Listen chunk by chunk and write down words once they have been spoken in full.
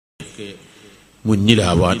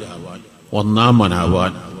മുന്നിലാവാൻ,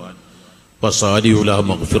 ഒന്നാമനാവാൻ വസാരിഉലാ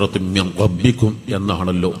മഗ്ഫിറത്തും മിൻ റബ്ബിക്കും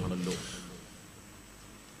എന്നാണല്ലോ.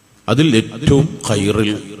 അതിൽ ഏറ്റവും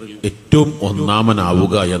ഖൈറിൽ ഏറ്റവും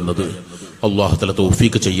ഒന്നാമനാവുക എന്നത് അല്ലാഹു തആല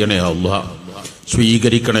തൗഫീഖ് ചെയ്യണേ അല്ലാഹ്,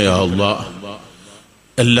 സ്വീകരിക്കണേ അല്ലാഹ്.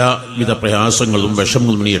 എല്ലാവിധ പ്രയാസങ്ങളും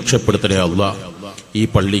വിഷമങ്ങളും നീ രക്ഷപ്പെടുത്തണേ അല്ലാഹ്. ഈ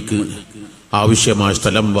പള്ളിക്ക് ആവശ്യമായ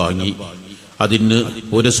സ്ഥലം വാങ്ങി അതിന്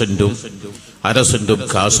 1 സെന്റും 1/2 സെന്റും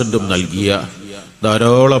കാസെന്റും നൽകിയ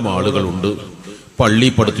ധാരാളം ആളുകളുണ്ട്. പള്ളി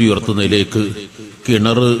പടുത്തുയർത്തുന്നതിലേക്ക്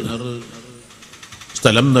കിണർ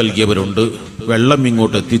സ്ഥലം നൽകിയവരുണ്ട്, വെള്ളം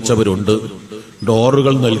ഇങ്ങോട്ട് എത്തിച്ചവരുണ്ട്,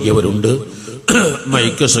 ഡോറുകൾ നൽകിയവരുണ്ട്,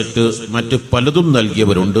 മൈക്ക് സെറ്റ് മറ്റ് പലതും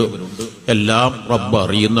നൽകിയവരുണ്ട്. എല്ലാം റബ്ബ്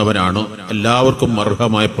അറിയുന്നവനാണ്. എല്ലാവർക്കും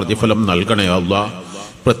അർഹമായ പ്രതിഫലം നൽകണേ അല്ലാഹ്.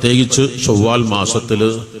 പ്രത്യേകിച്ച് ശവ്വാൽ മാസത്തില്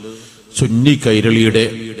സുന്നി കൈരളിയുടെ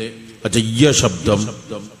അജയ്യ ശബ്ദം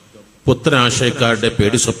പുത്തനാശയക്കാരുടെ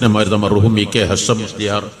പേടി സ്വപ്നമായിരുന്ന മർഹൂം ഇ.കെ. ഹസ്സൻ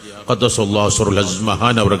മുസ്ലിയാർ ഖദ്ദസല്ലാഹു സിർറഹുൽ അസീസ്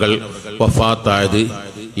മഹാനവറുകൾ വഫാത്തായത്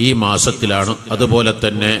ഈ മാസത്തിലാണ്. അതുപോലെ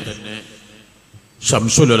തന്നെ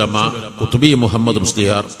ശംസുൽ ഉലമ ഖുത്ബി മുഹമ്മദ്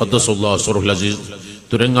മുസ്ലിയാർ ഖദ്ദസല്ലാഹു സിർറഹുൽ അസീസ്,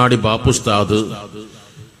 തുരങ്ങാടി ബാപ്പുസ്താദ്,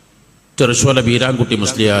 ചെറുശ്ശോല ബീരാൻകുട്ടി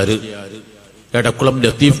മുസ്ലിയാർ, എടക്കുളം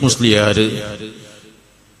ലത്തീഫ് മുസ്ലിയാർ,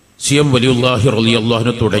 സി.എം. വലിയുല്ലാഹി റളിയല്ലാഹു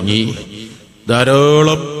അൻഹു തുടങ്ങി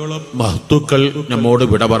ധാരാളം മഹത്തുക്കൾ നമ്മോട്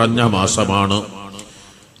വിട പറഞ്ഞ മാസമാണ്.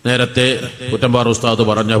 നേരത്തെ കുറ്റമ്പാറ ഉസ്താദ്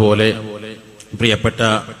പറഞ്ഞ പോലെ പ്രിയപ്പെട്ട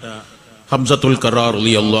ഹംസത്തുൽ ഖറാർ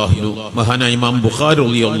റളിയല്ലാഹു അൻഹു, മഹാനായ ഇമാം ബുഖാരി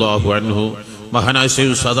റളിയല്ലാഹു അൻഹു, മഹാനായ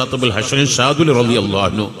സയ്യിദ് സാദാത്ത് അബുൽ ഹസൻ ഷാദുലി റളിയല്ലാഹു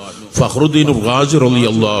അൻഹു, ഫഖ്റുദ്ദീൻ റാസി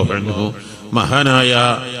റളിയല്ലാഹു അൻഹു, മഹാനായ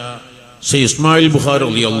സയ്യിദ് ഇസ്മായിൽ ബുഖാരി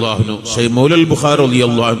റളിയല്ലാഹു അൻഹു, സയ്യിദ് മൗലൽ ബുഖാരി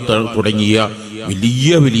റളിയല്ലാഹു അൻഹു തുടങ്ങിയ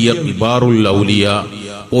വലിയ വലിയ കിബാറുൽ ഔലിയ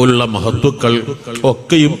പോലുള്ള മഹത്തുക്കൾ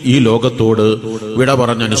ഒക്കെയും ഈ ലോകത്തോട് വിട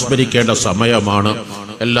പറഞ്ഞ് അനുസ്മരിക്കേണ്ട സമയമാണ്.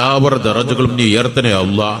 എല്ലാവരുടെ ദറജകളും നീ ഉയർത്തണേ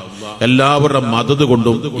അല്ലാഹ്. എല്ലാവരുടെ മദത്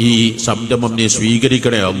കൊണ്ടും ഈ സംരംഭം നീ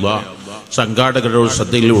സ്വീകരിക്കണേ അല്ലാഹ്. സംഘാടകരോട്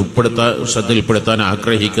ശ്രദ്ധയിൽപ്പെടുത്താൻ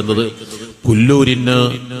ആഗ്രഹിക്കുന്നത്, പുല്ലൂരിന്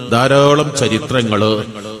ധാരാളം ചരിത്രങ്ങള്,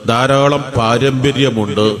 ധാരാളം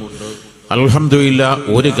പാരമ്പര്യമുണ്ട്. അൽഹംദുലില്ലാഹ്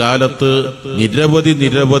ഒരു കാലത്ത്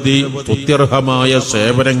നിരവധി സ്തുത്യർഹമായ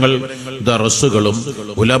സേവനങ്ങൾ ദർസുകളും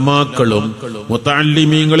ഉലമാക്കളും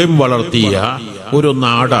മുതഅല്ലിമീങ്ങളെയും വളർത്തിയ ഒരു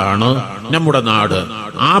നാടാണ് നമ്മുടെ നാട്.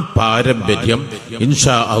 ആ പാരമ്പര്യം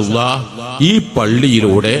ഇൻഷാ അല്ലാഹ് ഈ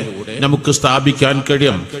പള്ളിയിലൂടെ നമുക്ക് സ്ഥാപിക്കാൻ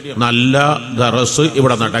കഴിയും. നല്ല ദറസ്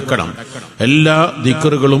ഇവിടെ നടക്കണം, എല്ലാ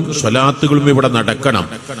ദിക്റുകളും സ്വലാത്തുകളും ഇവിടെ നടക്കണം.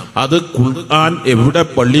 അത് ഖുർആൻ എവിടെ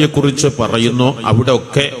പള്ളിയെക്കുറിച്ച് പറയുന്നു അവിടെ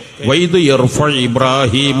ഒക്കെ വൈദ് യർഫഉ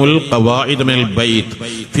ഇബ്രാഹീമുൽ ഖവാഇദ മിനൽ ബൈത്ത്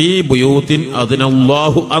ഫീ ബുയൂത്തിൻ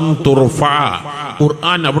അദ്നല്ലാഹു അൻ തുർഫഅ,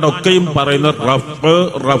 ഖുർആൻ അവിടെ ഒക്കെയും പറയുന്ന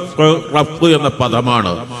റഫ് എന്ന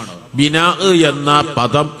പദമാണ്. ബിനാ എന്ന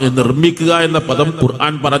പദം, നിർമ്മിക്കുക എന്ന പദം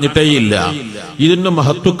ഖുർആൻ പറഞ്ഞിട്ടേയില്ല. ഇതിന്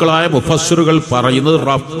മഹത്തുക്കളായ മുഫസ്സിറുകൾ പറയുന്നത്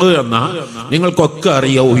റഫ് എന്ന, നിങ്ങൾക്കൊക്കെ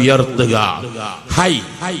അറിയാം, ഉയർത്തുക, ഹൈ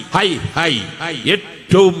ഹൈ ഹൈ,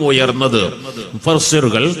 ഏറ്റവും ഉയർന്നത്.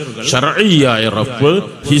 മുഫസ്സിറുകൾ ശർഈയായ റഫ്,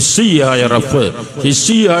 ഹിസ്സിയായ റഫ്.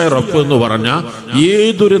 ഹിസ്സിയായ റഫ് എന്ന് പറഞ്ഞാൽ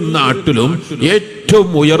ഏതൊരു നാട്ടിലും ഏറ്റവും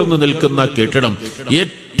ഉയർന്നു നിൽക്കുന്ന കെട്ടിടം,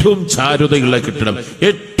 ഏറ്റവും ചാരുതയുള്ള കെട്ടിടം,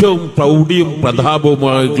 ഏറ്റവും പ്രൗഢിയും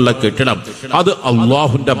പ്രതാപവുമായുള്ള കെട്ടിടം, അത്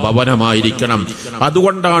അള്ളാഹുവിന്റെ ഭവനമായിരിക്കണം.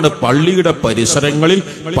 അതുകൊണ്ടാണ് പള്ളിയുടെ പരിസരങ്ങളിൽ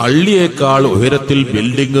പള്ളിയേക്കാൾ ഉയരത്തിൽ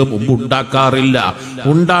ബിൽഡിംഗ് മുമ്പ് ഉണ്ടാക്കാറില്ല.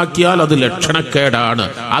 ഉണ്ടാക്കിയാൽ അത് ലക്ഷണക്കേടാണ്,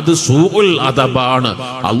 അത് സൂഉൽ അദബാണ്.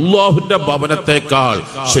 അള്ളാഹുവിന്റെ ഭവനത്തെക്കാൾ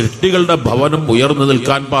സൃഷ്ടികളുടെ ഭവനം ഉയർന്നു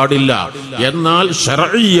നിൽക്കാൻ പാടില്ല. എന്നാൽ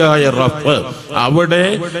ശർഈയായ റഫ്, അവിടെ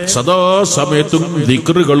സദാസമയത്തും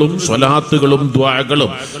ദിക്റുകളും സ്വലാത്തുകളും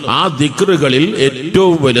ദുആകളും, ആ ദിക്റുകളിൽ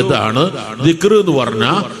ഏറ്റവും വലുതാണ് ദിക്ർ എന്ന്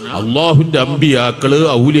പറഞ്ഞാൽ അള്ളാഹുവിന്റെ അമ്പിയാക്കള്,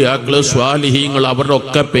 ഔലിയാക്കള്, സ്വാലിഹീങ്ങൾ, അവരുടെ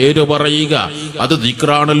ഒക്കെ പേര് പറയുക. അത്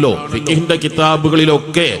ദിക്റാണല്ലോ. ഫിഖിന്റെ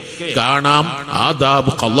കിതാബുകളിലൊക്കെ കാണാം.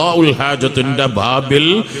 ആദാബ് ഖളാഉൽ ഹാജത്തിന്റെ ബാബിൽ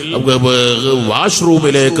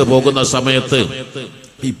വാഷ്റൂമിലേക്ക് പോകുന്ന സമയത്ത്,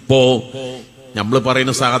 ഇപ്പോ നമ്മൾ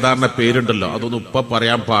പറയുന്ന സാധാരണ പേരുണ്ടല്ലോ, അതൊന്നും ഇപ്പൊ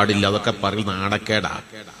പറയാൻ പാടില്ല, അതൊക്കെ പറയുന്ന നാണക്കേടാ.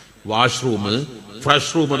 വാഷ്റൂം,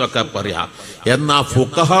 ഫ്രഷ് റൂം എന്നൊക്കെ പറയാം. എന്നാ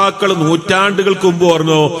ഫുഖഹാക്കൾ നൂറ്റാണ്ടുകൾക്ക് മുമ്പ്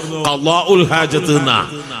പറഞ്ഞു ഖളാഉൽ ഹാജത്ത് എന്നാ.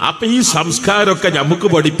 അപ്പൊ ഈ സംസ്കാരമൊക്കെ നമുക്ക്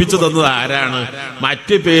പഠിപ്പിച്ചു തന്നത് ആരാണ്?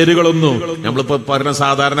 മറ്റ് പേരുകളൊന്നും നമ്മളിപ്പോ പറയുന്ന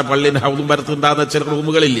സാധാരണ പള്ളിന്റെ ഹൗദും പരത്തുണ്ടാകുന്ന ചില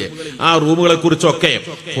റൂമുകളില്ലേ, ആ റൂമുകളെ കുറിച്ചൊക്കെ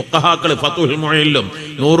ഫുഖഹാക്കൾ ഫതുഹുൽ മുഈനിലും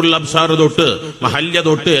നൂറുൽ അബ്സാർ തൊട്ട് മഹല്യ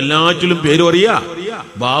തൊട്ട് എല്ലാറ്റിലും പേര് പറയാ.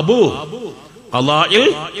 ബാബു ഖളാഇൽ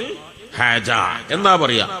ഹാജ എന്നാ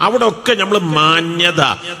പറയാ. അവിടെ ഒക്കെ നമ്മൾ മാന്യത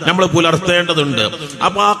നമ്മൾ പുലർത്തേണ്ടതുണ്ട്.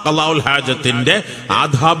 അപ്പൊ ആ ഖളാഉൽ ഹാജത്തിന്റെ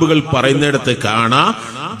ആദാബുകൾ പറയുന്നിടത്ത് കാണാ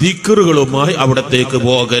ദിക്റുകളുമായി അവിടത്തേക്ക്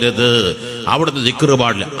പോകരുത്. അവിടുന്ന് ദിക്റ്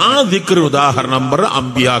പാടില്ല. ആ ദിക്റ് ഉദാഹരണം പറ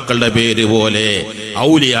അമ്പിയാക്കളുടെ പേര് പോലെ,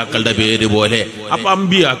 ഔലിയാക്കളുടെ പേര് പോലെ. അപ്പൊ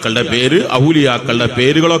അമ്പിയാക്കളുടെ പേര്, ഔലിയാക്കളുടെ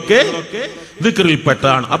പേരുകളൊക്കെ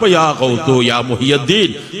ദിക്റിൽപ്പെട്ടാണ്. അപ്പൊ യാ ഖൗതു യാ മുഹിയുദ്ദീൻ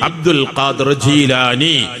അബ്ദുൽ ഖാദിർ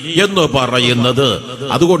ജീലാനി എന്ന് പറയുന്നത്.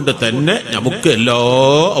 അതുകൊണ്ട് തന്നെ നമുക്ക് എല്ലാ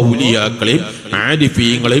ഔലിയാക്കളെയും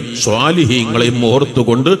ആരിഫീങ്ങളെയും സ്വാലിഹീങ്ങളെയും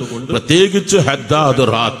ഓർത്തുകൊണ്ട്, പ്രത്യേകിച്ച് ഹദ്ദാദ്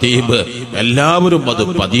റാത്തീബ് എല്ലാവരും അത്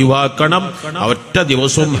പതിവാക്കണം. ഒറ്റ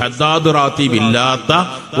ദിവസവും ഹദ്ദാദ് റാത്തീബ് ഇല്ലാത്ത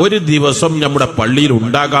ഒരു ദിവസം നമ്മുടെ പള്ളിയിൽ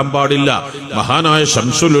ഉണ്ടാകാൻ പാടില്ല. മഹാനായ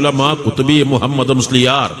ശംസുൽ ഉലമാ ഖുത്ബി മുഹമ്മദ്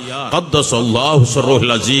മുസ്ലിയാർ ഖദ്ദസല്ലാഹു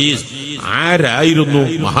സിർറുൽ അസീസ് ആരായിരുന്നു?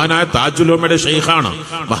 മഹാനായ താജുൽ ഉലമയുടെ ഷെയ്ഖാണ്,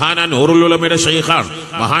 മഹാനായ നൂറുൽ ഉലമയുടെ ഷെയ്ഖാണ്,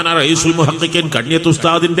 മഹാനായ റഈസുൽ മുഹഖ്ഖിഖീൻ കണ്യത്ത്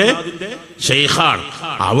ഉസ്താദിന്റെ ഷെയ്ഖാണ്.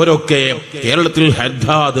 അവരൊക്കെ കേരളത്തിൽ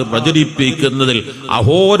ഹദ്ദാദ് പ്രചരിപ്പിക്കുന്നതിൽ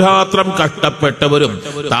അഹോരാത്രം കഷ്ടപ്പെട്ടവരും,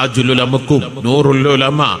 താജുൽ ഉലമക്കും നൂറുൽ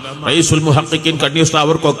ഉലമ റഈസുൽ മുഹഖ്ഖിഖീൻ കണ്യത്ത് ഉസ്താദ്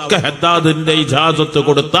അവർക്കൊക്കെ ഹദ്ദാദിന്റെ ഇജാസത്ത്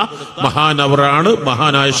കൊടുത്ത മഹാനവറാണ്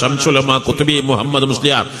മഹാനായ ശംസുൽ ഉലമാ ഖുത്ബി മുഹമ്മദ്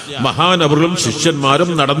മുസ്ലിയാർ. മഹാനവറും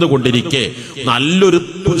ശിഷ്യന്മാരും നടന്നുകൊണ്ടിരിക്കെ നല്ലൊരു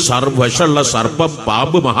വശമുള്ള സർപ്പം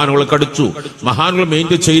പാമ്പ് മഹാനുകളെ കടിച്ചു. മഹാനുകൾ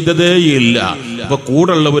മെയിൻറ്റ് ചെയ്തതേയില്ല. അപ്പൊ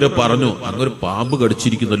കൂടുള്ളവര് പറഞ്ഞു, അങ്ങൊരു പാമ്പ്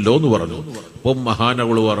കടിച്ചിരിക്കുന്നല്ലോ എന്ന് പറഞ്ഞു. അപ്പൊ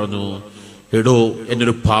മഹാനവള് പറഞ്ഞു, എടോ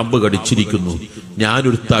എന്നൊരു പാമ്പ് കടിച്ചിരിക്കുന്നു,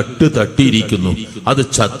 ഞാനൊരു തട്ടിയിരിക്കുന്നു, അത്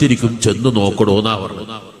ചത്തിരിക്കും, ചെന്ന് നോക്കണോ എന്നാ പറഞ്ഞു.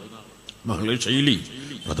 മകളെ ശൈലി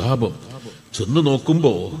പ്രതാപം ചെന്ന്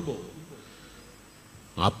നോക്കുമ്പോ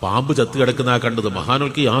ആ പാമ്പ് ചത്ത് കിടക്കുന്ന കണ്ടത്.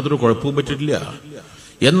 മഹാനുകൾക്ക് യാതൊരു കുഴപ്പവും പറ്റില്ല.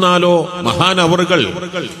 എന്നാലോ മഹാനവറുകൾ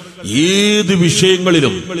ഏത്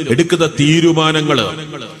വിഷയങ്ങളിലും എടുക്കുന്ന തീരുമാനങ്ങള്,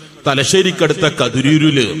 തലശ്ശേരിക്കടുത്ത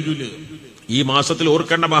കതിരൂരില് ഈ മാസത്തിൽ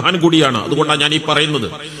ഓർക്കേണ്ട മഹാൻ കൂടിയാണ്. അതുകൊണ്ടാണ് ഞാൻ ഈ പറയുന്നത്.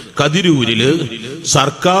 കതിരൂരില്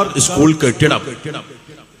സർക്കാർ സ്കൂൾ കെട്ടിടം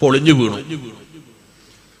പൊളിഞ്ഞു വീണു.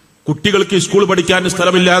 കുട്ടികൾക്ക് സ്കൂൾ പഠിക്കാൻ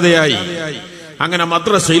സ്ഥലമില്ലാതെയായി. അങ്ങനെ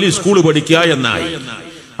മദ്രസയിൽ സ്കൂൾ പഠിക്കുക എന്നായി.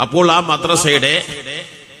 അപ്പോൾ ആ മദ്രസയുടെ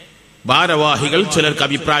ഭാരവാഹികൾ ചിലർക്ക്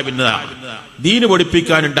അഭിപ്രായമിന്നതാണ്, ദീന്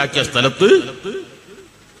പഠിപ്പിക്കാൻ ഉണ്ടാക്കിയ സ്ഥലത്ത്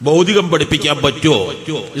ഭൗതികം പഠിപ്പിക്കാൻ പറ്റുമോ,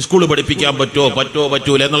 സ്കൂൾ പഠിപ്പിക്കാൻ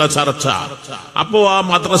പറ്റൂല എന്നുള്ള ചർച്ച. അപ്പോ ആ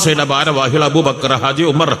മദ്രസയുടെ ഭാരവാഹികൾ അബൂബക്കർ ഹാജി,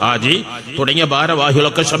 ഉമർ ഹാജി തുടങ്ങിയ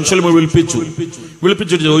ഭാരവാഹികളൊക്കെ ശംസുൽ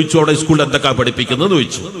വിളിപ്പിച്ചിട്ട് ചോദിച്ചു, അവിടെ സ്കൂളിൽ എന്തൊക്കെ പഠിപ്പിക്കുന്നത്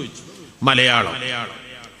ചോദിച്ചു. മലയാളം.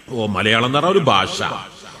 മലയാളം എന്ന് പറഞ്ഞാൽ ഒരു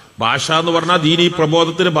ഭാഷ എന്ന് പറഞ്ഞാൽ ദീനീ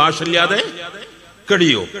പ്രബോധത്തിന് ഭാഷ ഇല്ലാതെ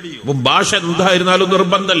കഴിയോ? അപ്പം ഭാഷ എന്തായിരുന്നാലും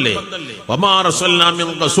നിർബന്ധല്ലേ.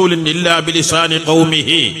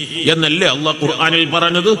 എന്നല്ലേ അള്ളാഹ് ഖുർആനിൽ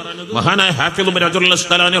പറഞ്ഞത്. മഹാനായ ഹാഫിദ് ഇബ്നു ഹജർ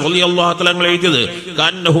അസ്ഖലാനി റളിയല്ലാഹു തആല എഴുതിയത്,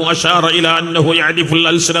 കന്നഹു അശാറ ഇലാ അന്നഹു യഅരിഫുൽ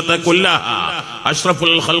അൽസനത കുല്ലഹാ.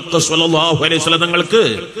 അഷ്റഫുൽ ഖൽഖ് സ്വല്ലല്ലാഹു അലൈഹി വസല്ലം തങ്ങൾക്ക്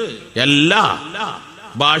എല്ലാ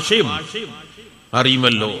ഭാഷയും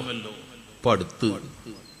അറിയുമല്ലോ. പടുത്ത്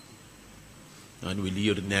ഞാൻ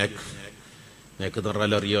വലിയൊരു നേക്ക് എന്ന്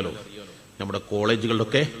പറഞ്ഞാൽ അറിയാലോ, നമ്മുടെ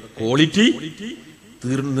കോളേജുകളിലൊക്കെ ക്വാളിറ്റി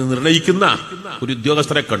നിർണയിക്കുന്ന ഒരു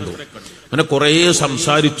ഉദ്യോഗസ്ഥരെ കണ്ടു. അങ്ങനെ കുറെ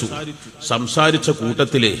സംസാരിച്ച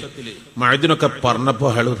കൂട്ടത്തില് മഴദിനൊക്കെ പറഞ്ഞപ്പോ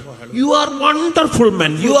അയാള്, യു ആർ വണ്ടർഫുൾ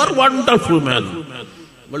മാൻ,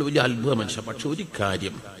 നിങ്ങൾ വലിയ അത്ഭുത മനുഷ്യ. പക്ഷെ ഒരു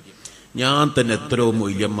കാര്യം, ഞാൻ തന്നെ എത്രയോ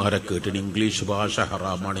മൊയ്യന്മാരെ കേട്ടിന് ഇംഗ്ലീഷ് ഭാഷ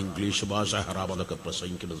ഹറാമാണ്, ഇംഗ്ലീഷ് ഭാഷ ഹറാം എന്നൊക്കെ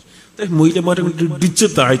പ്രസംഗിക്കുന്നത്. മൊയ്യന്മാരെ ഇടിച്ച്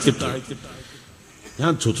താഴ്ത്തിട്ട്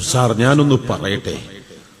ഞാൻ ചോദിച്ചു, സാർ ഞാനൊന്ന് പറയട്ടെ,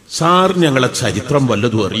 സാർ ഞങ്ങളെ ചരിത്രം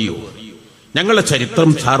വല്ലതും അറിയോ? ഞങ്ങളുടെ ചരിത്രം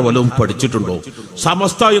സാർ വല്ലതും പഠിച്ചിട്ടുണ്ടോ?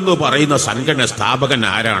 സമസ്ത എന്ന് പറയുന്ന സംഘടന സ്ഥാപകൻ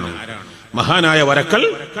ആരാണ്? മഹാനായ വരക്കൽ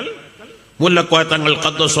മുല്ലക്കോയ തങ്ങൾ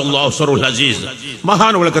ഖദ്ദസല്ലാഹു സിർറുൽ അസീസ്.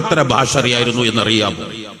 മഹാനുകൾക്ക് എത്ര ഭാഷ അറിയായിരുന്നു എന്നറിയാമോ?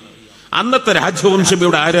 അന്നത്തെ രാജവംശം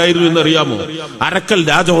ഇവിടെ ആരായിരുന്നു എന്നറിയാമോ? അരക്കൽ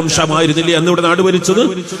രാജവംശമായിരുന്നില്ലേ അന്നിവിടെ നാട് ഭരിച്ചത്?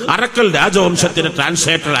 അരക്കൽ രാജവംശത്തിന്റെ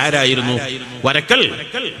ട്രാൻസ്ലേറ്റർ ആരായിരുന്നു? വരക്കൽ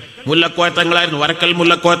മുല്ലക്കോയത്തങ്ങളായിരുന്നു. വരക്കൽ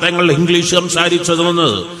മുല്ലക്കോയത്തങ്ങൾ ഇംഗ്ലീഷ് സംസാരിച്ചത്,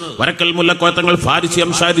 വരക്കൽ മുല്ലക്കോയത്തങ്ങൾ ഫാരിസി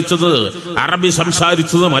സംസാരിച്ചത്, അറബി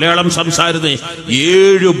സംസാരിച്ചത്, മലയാളം സംസാരിച്ചത്,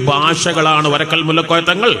 7 ഭാഷകളാണ് വരക്കൽ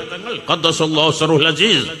മുല്ലക്കോയത്തങ്ങൾ ഖദ്ദസല്ലാഹു സിർറുൽ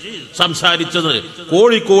അസീസ് സംസാരിച്ചത്.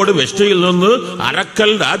 കോഴിക്കോട് വെസ്റ്റിൽ നിന്ന് അരക്കൽ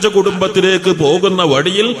രാജകുടുംബത്തിലേക്ക് പോകുന്ന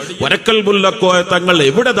വഴിയിൽ വരക്കൽ മുല്ലക്കോയത്തങ്ങൾ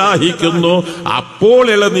എവിടെ ദാഹിക്കുന്നു അപ്പോൾ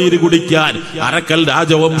ഇളനീര് കുടിക്കാൻ അരക്കൽ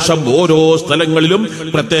രാജവംശം ഓരോ സ്ഥലങ്ങളിലും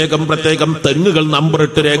പ്രത്യേകം തെങ്ങുകൾ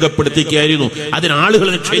നമ്പറിട്ട് രേഖപ്പെടുത്തിക്കുകയായിരുന്നു. അതിനാളുകൾ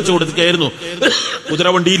നിക്ഷേപിച്ചു കൊടുക്കുകയായിരുന്നു.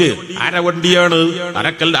 കുതിരവണ്ടിയില് അരവണ്ടിയാണ്,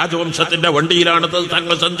 അരക്കൽ രാജവംശത്തിന്റെ വണ്ടിയിലാണ്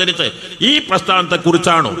തങ്ങൾ സഞ്ചരിച്ച്. ഈ പ്രസ്ഥാനത്തെ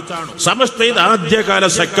കുറിച്ചാണ് സമസ്തയുടെ ആദ്യകാല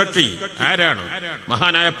സെക്രട്ടറി ആരാണ്?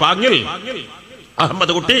 മഹാനായ പാങ്ങിൽ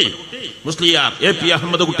അഹമ്മദ് കുട്ടി മുസ്ലിയാർ, AP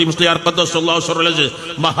അഹമ്മദ് കുട്ടി മുസ്ലിയാർ ഖദ്ദസല്ലാഹു സിർറുൽ അസീസ്.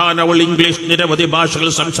 മഹാനവൾ ഇംഗ്ലീഷ് നിരവധി ഭാഷകൾ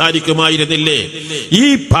സംസാരിക്കുമായിരുന്നില്ലേ? ഈ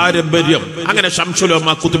പാരമ്പര്യം അങ്ങനെ ശംസുൽ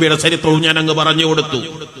ഉലമാ ഖുത്ബിയുടെ ചരിത്രവും ഞാൻ അങ്ങ് പറഞ്ഞു കൊടുത്തു.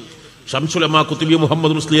 ശംസുൽ ഉലമാ ഖുത്ബി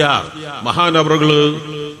മുഹമ്മദ് മുസ്ലിയാർ മഹാനവറുകള്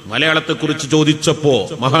മലയാളത്തെ കുറിച്ച് ചോദിച്ചപ്പോ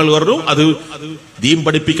മകൾ പറഞ്ഞു അത് ദീൻ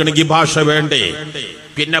പഠിപ്പിക്കണമെങ്കിൽ ഭാഷ വേണ്ടേ,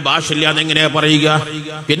 പിന്നെ ഭാഷ ഇല്ലാന്ന് എങ്ങനെയാ പറയുക,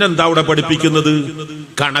 പിന്നെന്താ അവിടെ പഠിപ്പിക്കുന്നത്?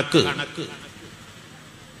 കണക്ക്.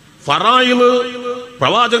 ഫറായില്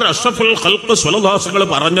പ്രവാചകർ അഷ്റഫുൽ ഖൽഖ് സ്വല്ലല്ലാഹു അലൈഹി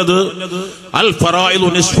വസല്ലം പറഞ്ഞത് അൽ ഫറായിലു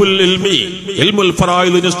നിസ്ഫുൽ ഇൽമി, ഇൽമുൽ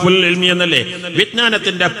ഫറായിലു നിസ്ഫുൽ ഇൽമി എന്നല്ലേ.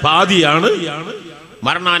 വിജ്ഞാനത്തിന്റെ പാതിയാണ്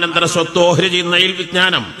മരണാനന്തര സ്വത്ത് ഓഹരി ചെയ്യുന്ന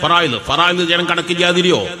വിജ്ഞാനം. ഫറായില് ജനം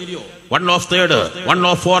കണക്കില്ലാതിരിയോ? 1/3,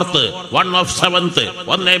 1/4, 1/7,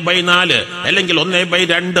 1/4, അല്ലെങ്കിൽ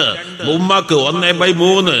 1/2, ഉമ്മക്ക്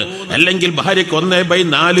 1/3, അല്ലെങ്കിൽ ഭാര്യക്ക്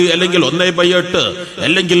 1/4, അല്ലെങ്കിൽ 1/8,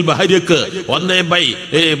 അല്ലെങ്കിൽ ഭാര്യക്ക്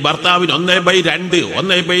ഭർത്താവിന് 1/2,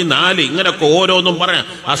 1/4, ഇങ്ങനൊക്കെ ഓരോന്നും പറയാം.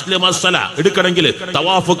 അസ്ലി മസ്സല എടുക്കണമെങ്കിൽ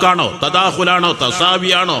തവാഫുക്കാണോ, തദാഖുലാണോ,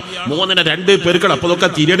 തസാവിയാണോ, 3നെ 2 പെരുക്കണം. അപ്പൊ ഇതൊക്കെ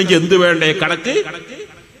തിരിയണമെങ്കിൽ എന്ത് വേണ്ടേ? കണക്ക്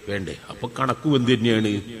വേണ്ടേ? അപ്പൊ കണക്കും എന്ത്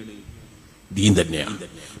തന്നെയാണ്? ദീൻ തന്നെയാണ്.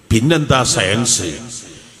 പിന്നെന്താ സയൻസ്?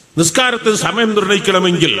 നിസ്കാരത്തിന് സമയം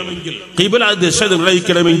നിർണയിക്കണമെങ്കിൽ, ഖിബ്ല ദിശ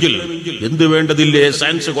നിർണയിക്കണമെങ്കിൽ എന്ത് വേണ്ടതില്ലേ?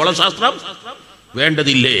 സയൻസ്, ഗോളശാസ്ത്രം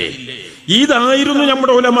വേണ്ടതില്ലേ? ഇതായിരുന്നു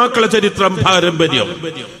നമ്മുടെ ഉലമാക്കളെ ചരിത്രം, പാരമ്പര്യം.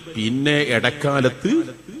 പിന്നെ ഇടക്കാലത്ത്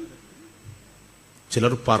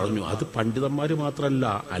ചിലർ പറഞ്ഞു, അത് പണ്ഡിതന്മാര് മാത്രല്ല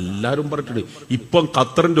എല്ലാരും പറഞ്ഞിട്ടുണ്ട്. ഇപ്പം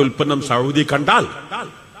ഖത്തറിന്റെ ഉൽപ്പന്നം സൗദി കണ്ടാൽ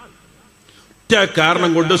ഒറ്റ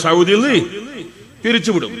കാരണം കൊണ്ട് സൗദിയിൽ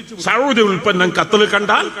പിരിച്ചുവിടും. സൗദി ഉൽപ്പന്നം ഖത്തറിൽ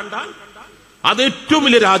കണ്ടാൽ അത് ഏറ്റവും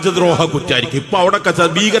വലിയ രാജ്യദ്രോഹ കുറ്റായിരിക്കും. ഇപ്പൊ അവിടെ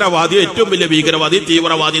ഭീകരവാദി, ഏറ്റവും വലിയ ഭീകരവാദി,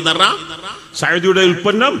 തീവ്രവാദി എന്ന് പറഞ്ഞാൽ സൗദിയുടെ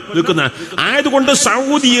ഉൽപ്പന്നം വിൽക്കുന്ന. ആയതുകൊണ്ട്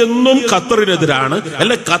സൗദി എന്നും ഖത്തറിനെതിരാണ്,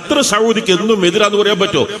 അല്ലെ ഖത്തർ സൗദിക്ക് എന്നും എതിരാന്ന് പറയാൻ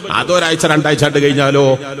പറ്റുമോ? അതൊരാഴ്ച 2 ആഴ്ച കഴിഞ്ഞാലോ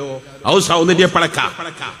അത് സൗന്ദര്യ പഴക്ക,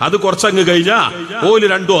 അത് കുറച്ചങ്ങ് കഴിഞ്ഞാ ഓല്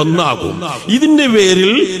രണ്ടും ഒന്നാകും. ഇതിന്റെ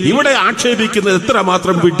പേരിൽ ഇവിടെ ആക്ഷേപിക്കുന്നത്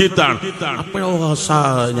എത്രമാത്രം വിഡ്ഢിത്താണ്. അപ്പോഴോ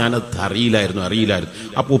ഞാനത് അറിയില്ലായിരുന്നു.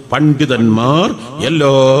 അപ്പോ പണ്ഡിതന്മാർ,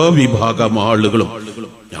 എല്ലാ വിഭാഗം ആളുകളും,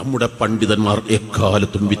 നമ്മുടെ പണ്ഡിതന്മാർ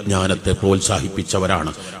എക്കാലത്തും വിജ്ഞാനത്തെ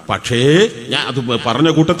പ്രോത്സാഹിപ്പിച്ചവരാണ്. പക്ഷേ ഞാൻ അത് പറഞ്ഞ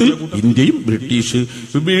കൂട്ടത്തിൽ ഇന്ത്യയും ബ്രിട്ടീഷ്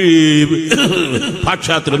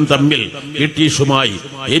പാശ്ചാത്യരും തമ്മിൽ ബ്രിട്ടീഷുമായി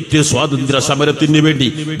ഏറ്റവും സ്വാതന്ത്ര്യ സമരത്തിന് വേണ്ടി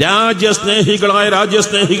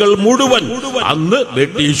രാജ്യസ്നേഹികൾ മുഴുവൻ അന്ന്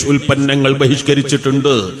ബ്രിട്ടീഷ് ഉൽപ്പന്നങ്ങൾ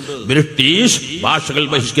ബഹിഷ്കരിച്ചിട്ടുണ്ട്, ബ്രിട്ടീഷ് ഭാഷകൾ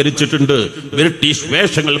ബഹിഷ്കരിച്ചിട്ടുണ്ട്, ബ്രിട്ടീഷ്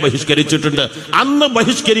വേഷങ്ങൾ ബഹിഷ്കരിച്ചിട്ടുണ്ട്. അന്ന്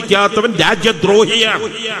ബഹിഷ്കരിക്കാത്തവൻ രാജ്യദ്രോഹിയാണ്.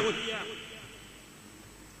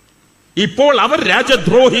 ഇപ്പോൾ അവർ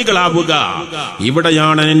രാജ്യദ്രോഹികളാവുക.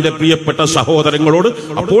 ഇവിടെയാണ് എന്റെ പ്രിയപ്പെട്ട സഹോദരങ്ങളോട്,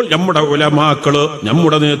 അപ്പോൾ നമ്മുടെ ഉലമാക്കള്,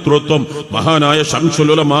 നമ്മുടെ നേതൃത്വം, മഹാനായ ശംസുൽ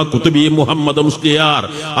ഉലമ ഖുതുബി മുഹമ്മദ് മുസ്ലിയാർ,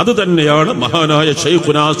 അത് തന്നെയാണ് മഹാനായ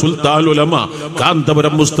ശൈഖുനാ സുൽത്താൻ ഉലമ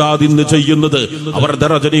കാന്തപുരം ഉസ്താദ് ഇന്ന് ചെയ്യുന്നത്. അവർ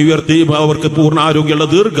ദറജനെ ഉയർത്തി അവർക്ക് പൂർണ്ണാരോഗ്യമുള്ള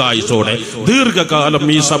ദീർഘായുസോടെ ദീർഘകാലം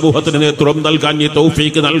ഈ സമൂഹത്തിന് നേതൃത്വം നൽകാൻ നീ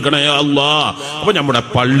തൗഫീക്ക് നൽകണേ അല്ലാഹ്. അപ്പൊ നമ്മുടെ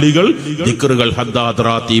പള്ളികൾ ദിക്റുകൾ, ഹദ്ദാദ്,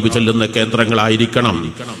 റാത്തീബ് ചെല്ലുന്ന കേന്ദ്രങ്ങളായിരിക്കണം.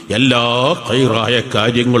 എല്ലാ ഖൈറായ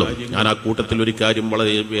കാര്യങ്ങളും. ഞാൻ ആ കൂട്ടത്തിൽ ഒരു കാര്യം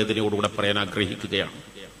വളരെ വേദനയോടുകൂടെ പറയാൻ ആഗ്രഹിക്കുകയാണ്.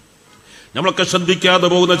 നമ്മളൊക്കെ ശ്രദ്ധിക്കാതെ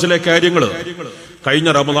പോകുന്ന ചില കാര്യങ്ങൾ. കഴിഞ്ഞ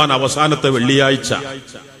റമദാൻ അവസാനത്തെ വെള്ളിയാഴ്ച,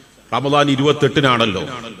 റമദാൻ 28-നാണല്ലോ,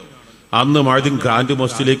 അന്ന് മഅദിൻ ഗ്രാൻഡ്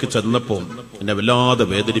മസ്ജിദിലേക്ക് ചെന്നപ്പോ എന്നെ വല്ലാതെ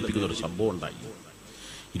വേദനിപ്പിക്കുന്ന ഒരു സംഭവം ഉണ്ടായി.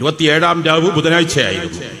 27-ാം രാവ്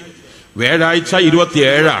ബുധനാഴ്ചയായിരുന്നു. വ്യാഴാഴ്ച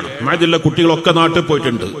 27-ആണ്. മഅദിലെ കുട്ടികളൊക്കെ നാട്ടിൽ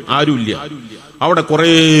പോയിട്ടുണ്ട്, ആരുമില്ല. അവിടെ കുറെ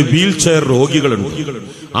വീൽ ചെയർ രോഗികളുണ്ട്.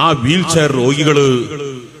 ആ വീൽ ചെയർ രോഗികള്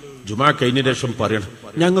ജുമാ കഴിഞ്ഞ ശേഷം പറയണം,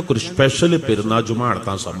 ഞങ്ങൾക്കൊരു സ്പെഷ്യൽ പെരുന്നാൾ ജുമാ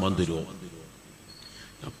നടത്താൻ സമ്മതം തരുമോ?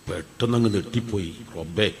 പെട്ടെന്ന് അങ്ങ് നെട്ടിപ്പോയി.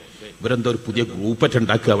 റബ്ബേ, ഇവരെന്താ ഒരു പുതിയ ഗ്രൂപ്പ്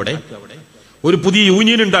ഉണ്ടാക്കുക, അവിടെ ഒരു പുതിയ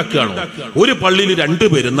യൂണിയൻ ഉണ്ടാക്കുകയാണ്. ഒരു പള്ളിയിൽ 2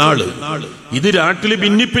 പെരുന്നാള്. ഇത് നാട്ടില്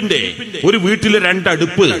ഭിന്നിപ്പിന്റെ, ഒരു വീട്ടില് 2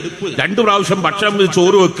 അടുപ്പ്, 2 പ്രാവശ്യം ഭക്ഷണം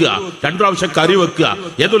ചോറ് വെക്കുക, 2 പ്രാവശ്യം കറി വെക്കുക,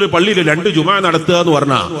 ഏതൊരു പള്ളിയിൽ 2 ജുമാ നടത്തുക എന്ന്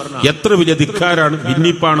പറഞ്ഞാൽ എത്ര വലിയ ധിക്കാരാണ്,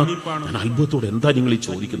 ഭിന്നിപ്പാണ്. ഞാൻ അത്ഭുതത്തോടെ എന്താ നിങ്ങൾ ഈ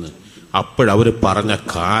ചോദിക്കുന്നത്? അപ്പോഴവര് പറഞ്ഞ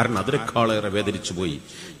കാരണം അതിനേക്കാളേറെ വേദനിച്ചു പോയി.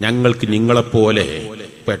 ഞങ്ങൾക്ക് നിങ്ങളെപ്പോലെ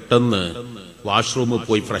പെട്ടെന്ന് വാഷ്റൂമിൽ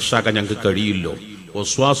പോയി ഫ്രഷാക്കാൻ ഞങ്ങൾക്ക് കഴിയില്ലോ.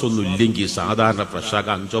 ഒസ്വാസൊന്നും ഇല്ലെങ്കിൽ സാധാരണ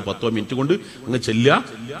ഫ്രഷാക്കാൻ 5-10 മിനിറ്റ് കൊണ്ട് അങ്ങ് ചെല്ലുക,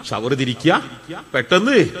 ഷവർ തിരിക്കുക,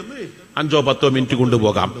 പെട്ടെന്ന് 5-10 മിനിറ്റ്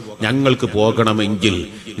കൊണ്ടുപോകാം. ഞങ്ങൾക്ക് പോകണമെങ്കിൽ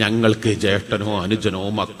ഞങ്ങൾക്ക് ജ്യേഷ്ഠനോ അനുജനോ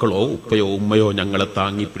മക്കളോ ഉപ്പയോ ഉമ്മയോ ഞങ്ങളെ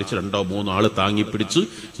താങ്ങിപ്പിടിച്ച് 2-3 ആള് താങ്ങിപ്പിടിച്ച്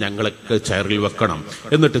ഞങ്ങളൊക്കെ ചെയറിൽ വെക്കണം.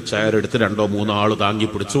 എന്നിട്ട് ചെയർ എടുത്ത് 2-3 ആള്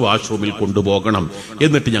താങ്ങിപ്പിടിച്ച് വാഷ്റൂമിൽ കൊണ്ടുപോകണം.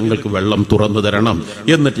 എന്നിട്ട് ഞങ്ങൾക്ക് വെള്ളം തുറന്നു തരണം.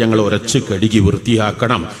 എന്നിട്ട് ഞങ്ങൾ ഉരച്ച് കഴുകി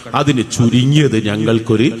വൃത്തിയാക്കണം. അതിന് ചുരുങ്ങിയത്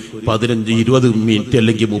ഞങ്ങൾക്കൊരു 15-20 മിനിറ്റ്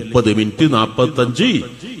അല്ലെങ്കിൽ 30 മിനിറ്റ്, 45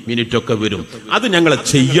 മിനിറ്റ് ഒക്കെ വരും. അത് ഞങ്ങൾ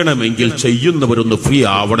ചെയ്യണമെങ്കിൽ ചെയ്യുന്നവരൊന്ന് ഫ്രീ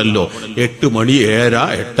ആവണല്ലോ. 8 മണി 7,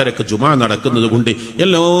 8:30 ജുമാ നടക്കുന്നത് കൊണ്ട്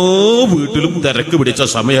എല്ലാ വീട്ടിലും തിരക്ക് പിടിച്ച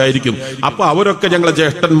സമയമായിരിക്കും. അപ്പൊ അവരൊക്കെ ഞങ്ങളെ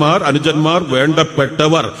ജ്യേഷ്ഠന്മാർ, അനുജന്മാർ,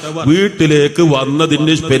 വേണ്ടപ്പെട്ടവർ വീട്ടിലേക്ക്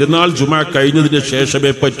വന്നതിന് പെരുന്നാൾ ജുമാ കഴിഞ്ഞതിന്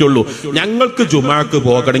ശേഷമേ പറ്റുള്ളൂ. ഞങ്ങൾക്ക് ജുമാക്ക്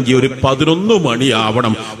പോകണമെങ്കിൽ ഒരു 11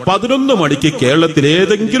 മണിയാവണം. 11 മണിക്ക് കേരളത്തിൽ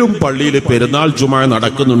ഏതെങ്കിലും പള്ളിയിൽ പെരുന്നാൾ ജുമാ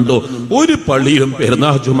നടക്കുന്നുണ്ടോ? ഒരു പള്ളിയിലും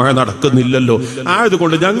പെരുന്നാൾ ജുമാ നടക്കുന്നില്ലല്ലോ.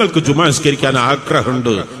 ആയതുകൊണ്ട് ഞങ്ങൾക്ക് ജുമാ നിസ്കരിക്കാൻ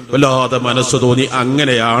ആഗ്രഹമുണ്ട്. വല്ലാതെ മനസ്സ് തോന്നി.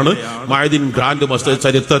 അങ്ങനെയാണ് മഅദിൻ ഗ്രാൻഡ് മസ്ജിദ്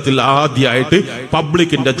ചരിത്രത്തിൽ ആദ്യമായിട്ട്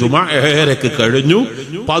പബ്ലിക്കിന്റെ ജുമാ 7:30 കഴിഞ്ഞു.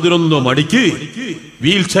 11 മണിക്ക്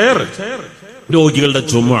വീൽ ചെയർ രോഗികളുടെ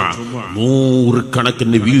ജുമാ, 100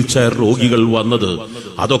 കണക്കിന് വീൽ ചെയർ രോഗികൾ വന്നത്.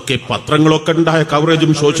 അതൊക്കെ പത്രങ്ങളൊക്കെ ഉണ്ടായ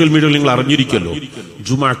കവറേജും സോഷ്യൽ മീഡിയയിൽ നിങ്ങൾ അറിഞ്ഞിരിക്കല്ലോ.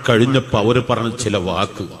 ജുമാ കഴിഞ്ഞപ്പോ അവര് പറഞ്ഞ ചില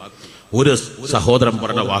വാക്ക്, ഒരു സഹോദരൻ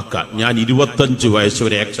പറഞ്ഞ വാക്ക, ഞാൻ 25 വയസ്സ്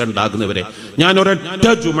വരെ ആക്സിഡന്റ് ആകുന്നവരെ ഞാൻ ഒരൊറ്റ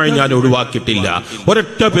ജുമ ഞാൻ ഒഴിവാക്കിയിട്ടില്ല,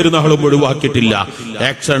 ഒരൊറ്റ പെരുന്നാളും ഒഴിവാക്കിയിട്ടില്ല.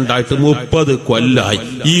 ആക്സിഡന്റ് ആയിട്ട് 30 കൊല്ലായി.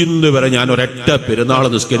 ഇന്ന് വരെ ഞാൻ ഒരൊറ്റ പെരുന്നാൾ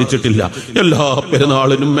നിസ്കരിച്ചിട്ടില്ല. എല്ലാ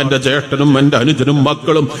പെരുന്നാളിനും എന്റെ ജ്യേഷ്ഠനും എന്റെ അനുജനും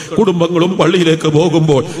മക്കളും കുടുംബങ്ങളും പള്ളിയിലേക്ക്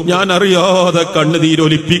പോകുമ്പോൾ ഞാൻ അറിയാതെ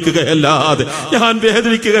കണ്ണുനീരൊലിപ്പിക്കുകയല്ലാതെ, ഞാൻ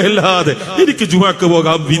വേദനിക്കുകയല്ലാതെ എനിക്ക് ജുമാക്ക്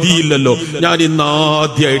പോകാൻ വിധിയില്ലല്ലോ. ഞാൻ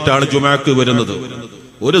ഇന്നാദ്യമായിട്ടാണ് ജുമാക്ക് വരുന്നത്.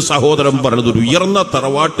 ഒരു സഹോദരൻ പറഞ്ഞത്, ഒരു ഉയർന്ന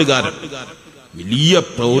തറവാട്ടുകാരൻ, വലിയ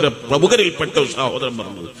പ്രമുഖരിൽപ്പെട്ട ഒരു സഹോദരൻ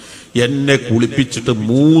പറഞ്ഞത്, എന്നെ കുളിപ്പിച്ചിട്ട്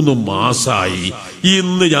 3 മാസമായി.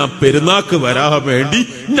 ഇന്ന് ഞാൻ പെരുന്നാക്ക് വരാൻ വേണ്ടി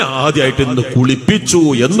ഞാൻ ആദ്യമായിട്ട് ഇന്ന് കുളിപ്പിച്ചു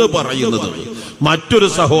എന്ന് പറയുന്നത്. മറ്റൊരു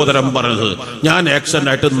സഹോദരൻ പറഞ്ഞത്, ഞാൻ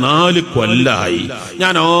ആക്സിഡന്റ് ആയിട്ട് 4 കൊല്ലായി.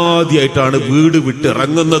 ഞാൻ ആദ്യമായിട്ടാണ് വീട്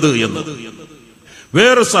വിട്ടിറങ്ങുന്നത് എന്ന്.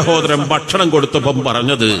 വേറെ സഹോദരൻ ഭക്ഷണം കൊടുത്തപ്പം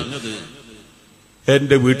പറഞ്ഞത്,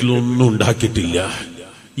 എന്റെ വീട്ടിലൊന്നും ഉണ്ടാക്കിയിട്ടില്ല.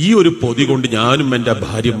 ഈ ഒരു പൊതി കൊണ്ട് ഞാനും എന്റെ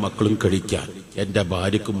ഭാര്യയും മക്കളും കഴിക്കാൻ, എന്റെ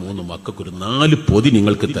ഭാര്യക്കും 3 മക്കൾക്കും ഒരു 4 പൊതി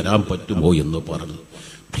നിങ്ങൾക്ക് തരാൻ പറ്റുമോ എന്ന് പറഞ്ഞു.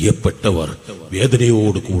 പ്രിയപ്പെട്ടവർ,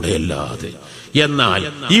 വേദനയോടുകൂടെയല്ലാതെ. എന്നാൽ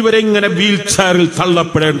ഇവരെങ്ങനെ വീൽ ചെയറിൽ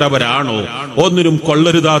തള്ളപ്പെടേണ്ടവരാണോ? ഒന്നിനും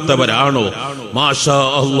കൊള്ളരുതാത്തവരാണോ? മാഷാ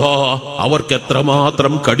അല്ലാ, അവർക്ക്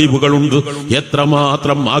എത്രമാത്രം കഴിവുകളുണ്ട്,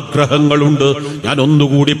 എത്രമാത്രം ആഗ്രഹങ്ങളുണ്ട്. ഞാൻ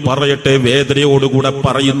ഒന്നുകൂടി പറയട്ടെ, വേദനയോടുകൂടെ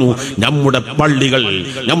പറയുന്നു, നമ്മുടെ പള്ളികൾ,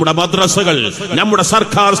 നമ്മുടെ മദ്രസകൾ, നമ്മുടെ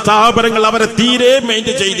സർക്കാർ സ്ഥാപനങ്ങൾ അവരെ തീരെ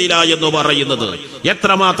മെയിൻറ്റെയിൻ ചെയ്തില്ല എന്ന് പറയുന്നത്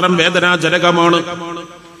എത്രമാത്രം വേദനാജനകമാണ്.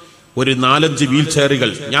 ഒരു 4-5 വീൽ ചെയറുകൾ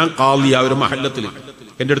ഞാൻ കാളിയ ഒരു മഹല്ലത്തിൽ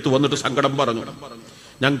എന്റെ അടുത്ത് വന്നിട്ട് സങ്കടം പറഞ്ഞു.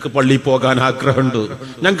 ഞങ്ങൾക്ക് പള്ളിയിൽ പോകാൻ ആഗ്രഹമുണ്ട്,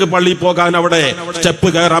 ഞങ്ങൾക്ക് പള്ളിയിൽ പോകാൻ അവിടെ സ്റ്റെപ്പ്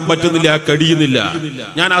കയറാൻ പറ്റുന്നില്ല, കഴിയുന്നില്ല.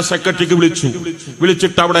 ഞാൻ ആ സെക്രട്ടറിക്ക്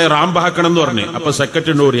വിളിച്ചിട്ട് അവിടെ റാമ്പ് ആക്കണം എന്ന് പറഞ്ഞു. അപ്പൊ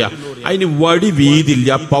സെക്രട്ടറിനോട് പറയാ, അതിന് വടി വീതില്ല,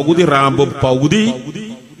 പകുതി റാമ്പും പകുതി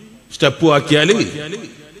സ്റ്റെപ്പും ആക്കിയാല്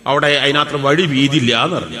അവിടെ അതിനകത്ത് വഴി വീതില്ല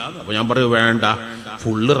എന്ന് പറഞ്ഞു. അപ്പൊ ഞാൻ പറഞ്ഞു, വേണ്ട,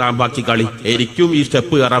 ഫുള്ള് റാമ്പാക്കി കളി, എനിക്കും ഈ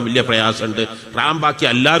സ്റ്റെപ്പ് കയറാൻ വലിയ പ്രയാസമുണ്ട്, റാമ്പാക്കി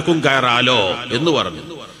എല്ലാവർക്കും കയറാലോ എന്ന് പറഞ്ഞു.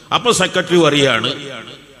 അപ്പൊ സെക്രട്ടറി പറയാണ്,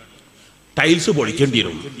 ടൈൽസ് പൊളിക്കേണ്ടി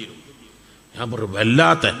വരും. ഞാൻ പറഞ്ഞു,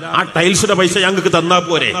 വല്ലാത്ത, ആ ടൈൽസിന്റെ പൈസ ഞങ്ങൾക്ക് തന്നാ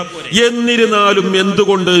പോരെ. എന്നിരുന്നാലും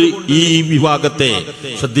എന്തുകൊണ്ട് ഈ വിഭാഗത്തെ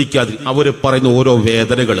ശ്രദ്ധിക്കാതെ? അവര് പറയുന്ന ഓരോ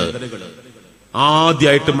വേദനകള്.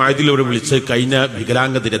 ആദ്യമായിട്ട് മഅദിലൂടെ വിളിച്ച് കഴിഞ്ഞ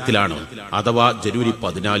വികലാംഗ ദിനത്തിലാണ്, അഥവാ ജനുവരി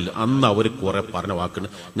 14. അന്ന് അവർ കുറെ പറഞ്ഞ വാക്കാണ്,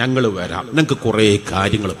 ഞങ്ങൾ വരാം, ഞങ്ങൾക്ക് കുറെ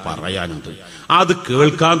കാര്യങ്ങൾ പറയാനുണ്ട്, അത്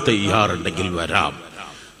കേൾക്കാൻ തയ്യാറുണ്ടെങ്കിൽ വരാം.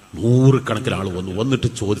 100 കണക്കിന് ആൾ വന്നിട്ട്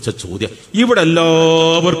ചോദിച്ച ചോദ്യം, ഇവിടെ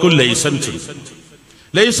എല്ലാവർക്കും ലൈസൻസ്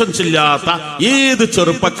ഇല്ലാത്ത ഏത്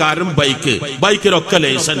ചെറുപ്പക്കാരും ബൈക്കിലൊക്കെ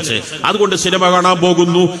ലൈസൻസ്. അതുകൊണ്ട് സിനിമ കാണാൻ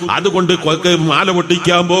പോകുന്നു, അതുകൊണ്ട് മാല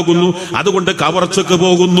പൊട്ടിക്കാൻ പോകുന്നു, അതുകൊണ്ട് കവർച്ചക്ക്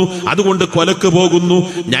പോകുന്നു, അതുകൊണ്ട് കൊലക്ക് പോകുന്നു.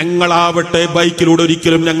 ഞങ്ങളാവട്ടെ ബൈക്കിലൂടെ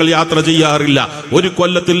ഒരിക്കലും ഞങ്ങൾ യാത്ര ചെയ്യാറില്ല. ഒരു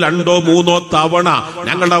കൊല്ലത്തിൽ 2-3 തവണ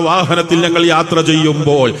ഞങ്ങളുടെ വാഹനത്തിൽ ഞങ്ങൾ യാത്ര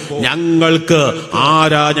ചെയ്യുമ്പോൾ ഞങ്ങൾക്ക്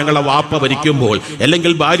ആരാ, ഞങ്ങളുടെ വാപ്പ ഭരിക്കുമ്പോൾ,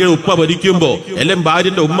 അല്ലെങ്കിൽ ഭാര്യയുടെ ഉപ്പ ഭരിക്കുമ്പോ, അല്ലെങ്കിൽ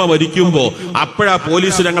ഭാര്യന്റെ ഉമ്മ ഭരിക്കുമ്പോ, അപ്പോഴാ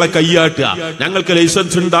പോലീസ് ഞങ്ങളെ കയ്യാട്ടുക. ഞങ്ങൾക്ക് ലൈസൻസ്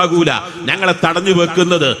ഉണ്ടാകൂല, ഞങ്ങളെ തടഞ്ഞു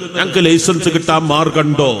വെക്കുന്നത്. ഞങ്ങൾക്ക് ലൈസൻസ് കിട്ടാൻ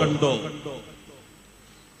മാർഗമുണ്ടോ?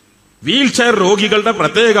 വീൽ ചെയർ രോഗികളുടെ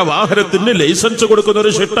പ്രത്യേക വാഹനത്തിന് ലൈസൻസ് കൊടുക്കുന്ന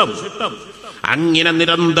ഒരു ചിട്ടം. അങ്ങനെ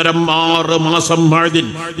നിരന്തരം 6 മാസം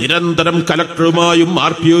നിരന്തരം കലക്ടറുമായും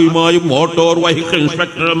RPOയുമായും മോട്ടോർ വെഹിക്കിൾ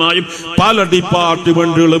ഇൻസ്പെക്ടറുമായും പല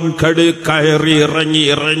ഡിപ്പാർട്ട്മെന്റുകളും കയറി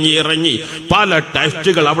ഇറങ്ങി പല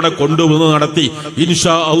ടെസ്റ്റുകൾ അവിടെ കൊണ്ടുവന്ന് നടത്തി.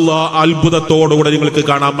 ഇൻഷാ അല്ലാഹ് അത്ഭുതത്തോടുകൂടെ നിങ്ങൾക്ക്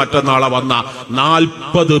കാണാൻ മറ്റന്നാളെ വന്ന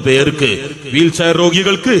 40 പേർക്ക് വീൽ ചെയർ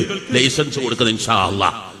രോഗികൾക്ക് ലൈസൻസ് കൊടുക്കുന്നത് ഇൻഷാ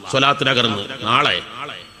അല്ലാഹ്. സ്വലാത്തിനകർന്ന് നാളെ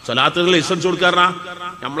സ്വലാത്തിന് ലൈസൻസ് കൊടുക്കാറാ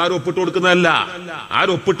നമ്മളാരും ഒപ്പിട്ട് കൊടുക്കുന്നതല്ല.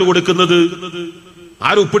 ആരൊപ്പിട്ട്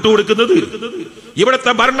കൊടുക്കുന്നത്?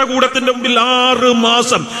 ഇവിടുത്തെ ഭരണകൂടത്തിന്റെ മുമ്പിൽ 6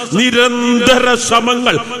 മാസം നിരന്തര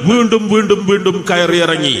ശ്രമങ്ങൾ, വീണ്ടും വീണ്ടും വീണ്ടും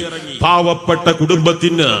കയറിയിറങ്ങി. പാവപ്പെട്ട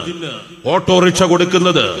കുടുംബത്തിന് ഓട്ടോറിക്ഷ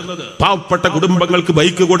കൊടുക്കുന്നത്, പാവപ്പെട്ട കുടുംബങ്ങൾക്ക്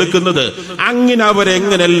ബൈക്ക് കൊടുക്കുന്നത്, അങ്ങനെ അവരെ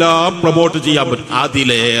എങ്ങനെല്ലാം പ്രൊമോട്ട് ചെയ്യാൻ പറ്റും.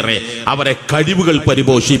 അതിലേറെ അവരെ കഴിവുകൾ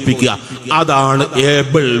പരിപോഷിപ്പിക്കുക. അതാണ്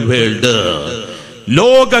ഏബിൾ വേൾഡ്.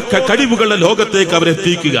 കഴിവുകളുടെ ലോകത്തേക്ക്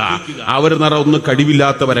അവരെത്തിക്കുക. അവർ ഒന്നും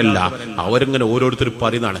കഴിവില്ലാത്തവരല്ല. അവരിങ്ങനെ ഓരോരുത്തരും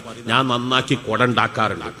പറയുന്നതാണ്, ഞാൻ നന്നാക്കി കുട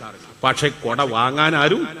ഉണ്ടാക്കാറുണ്ട്, പക്ഷെ കുട വാങ്ങാൻ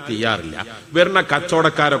ആരും തയ്യാറില്ല. വരുന്ന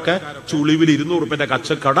കച്ചവടക്കാരൊക്കെ ചുളിവിൽ 200 രൂപന്റെ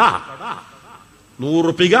കച്ചക്കട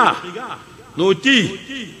 100 രൂപ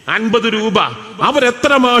 150 രൂപ.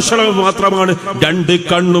 അവരെത്ര മാത്രമാണ് 2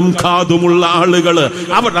 കണ്ണും കാതുമുള്ള ആളുകള്.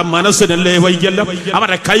 അവരുടെ മനസ്സിനല്ലേ വൈകല്യം,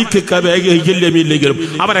 അവരെ കൈക്ക് വൈകല്യമില്ലെങ്കിലും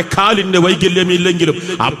അവരെ കാലിന്റെ വൈകല്യമില്ലെങ്കിലും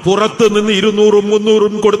അപ്പുറത്ത് നിന്ന് 200-ഉം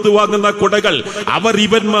 300-ഉം കൊടുത്തു വാങ്ങുന്ന കുടകൾ അവർ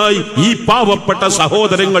ഇവന്മായി ഈ പാവപ്പെട്ട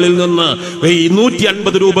സഹോദരങ്ങളിൽ നിന്ന്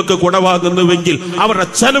 150 രൂപക്ക് കുട വാങ്ങുന്നുവെങ്കിൽ അവരുടെ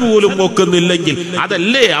ചെലവ് പോലും നോക്കുന്നില്ലെങ്കിൽ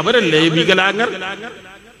അതല്ലേ അവരല്ലേ വികലാംഗർ,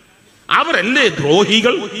 അവരല്ലേ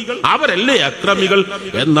ദ്രോഹികൾ, അവരല്ലേ അക്രമികൾ.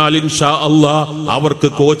 എന്നാൽ ഇൻഷാ അല്ലാഹ് അവർക്ക്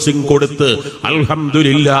കോച്ചിങ് കൊടുത്ത്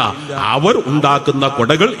അൽഹംദുലില്ലാഹ് അവർ ഉണ്ടാക്കുന്ന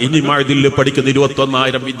കുടകൾ ഇനി മഅദിൽ പഠിക്കുന്ന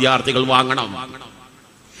 21,000 വിദ്യാർത്ഥികൾ വാങ്ങണം.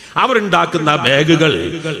 അവരുണ്ടാക്കുന്ന ബാഗുകൾ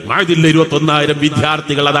മഅദിൽ 21,000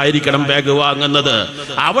 വിദ്യാർത്ഥികൾ അതായിരിക്കണം ബാഗ് വാങ്ങുന്നത്.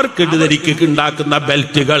 അവർക്ക് ഉണ്ടാക്കുന്ന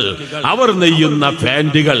ബെൽറ്റുകൾ, അവർ നെയ്യുന്ന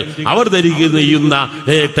പാന്റുകൾ, അവർ നെയ്യുന്ന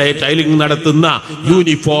ടൈലിംഗ് നടത്തുന്ന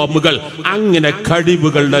യൂണിഫോമുകൾ, അങ്ങനെ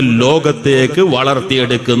കഴിവുകളുടെ ലോകത്തേക്ക്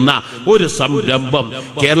വളർത്തിയെടുക്കുന്ന ഒരു സംരംഭം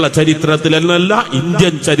കേരള ചരിത്രത്തിലല്ല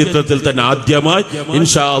ഇന്ത്യൻ ചരിത്രത്തിൽ തന്നെ ആദ്യമായി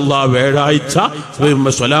ഇൻഷാ അല്ലാഹ് വ്യാഴാഴ്ച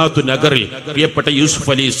സ്വലാത്തു നഗറിൽ പ്രിയപ്പെട്ട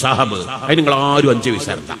യൂസുഫ് അലി സാഹബ്, അതിന് നിങ്ങൾ ആരും 5 പൈസ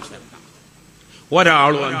തരണ്ട,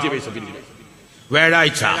 ഒരാളും 5 പൈസ പിരിക്കില്ല.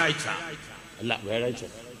 വ്യാഴാഴ്ച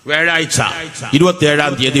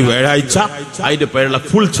 27-ാം തീയതി വ്യാഴാഴ്ച അതിന്റെ പേരുള്ള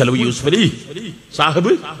ഫുൾ ചെലവ് യൂസുഫ് അലി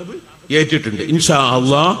സാഹിബ് ഏറ്റിട്ടുണ്ട്. ഇൻഷാ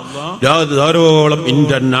അല്ലാഹ് ധാരാളം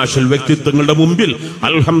ഇന്റർനാഷണൽ വ്യക്തിത്വങ്ങളുടെ മുമ്പിൽ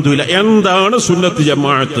അൽഹംദുലില്ലാഹ് എന്താണ് സുന്നത്ത്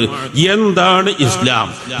ജമാഅത്ത്, എന്താണ് ഇസ്ലാം,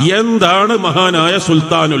 എന്താണ് മഹാനായ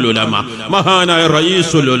സുൽത്താനുൽ ഉലമ, മഹാനായ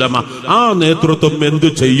റയീസുൽ ഉലമ, ആ നേതൃത്വം എന്തു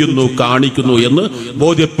ചെയ്യുന്നു കാണിക്കുന്നു എന്ന്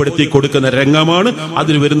ബോധ്യപ്പെടുത്തി കൊടുക്കുന്ന രംഗമാണ്.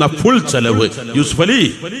 അതിന് വരുന്ന ഫുൾ ചെലവ് യൂസുഫ് അലി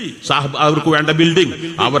സാഹിബ്. അവർക്ക് വേണ്ട ബിൽഡിംഗ്,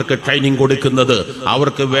 അവർക്ക് ട്രെയിനിങ് കൊടുക്കുന്നത്,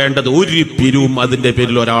 അവർക്ക് വേണ്ടത് ഒരു പിരിവും അതിന്റെ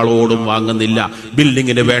പേരിൽ ഒരാളോടും വാങ്ങുന്നില്ല.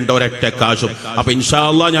 ബിൽഡിങ്ങിന് വേണ്ട ഒരൊറ്റ കാശും. അപ്പൊ ഇൻഷാ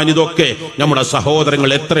അല്ലാഹ് ഞാൻ ഇതൊക്കെ നമ്മുടെ സഹോദരങ്ങൾ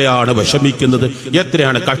എത്രയാണ് വിഷമിക്കുന്നത്,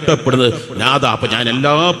 എത്രയാണ് കഷ്ടപ്പെടുന്നത്. നാഥ, അപ്പൊ ഞാൻ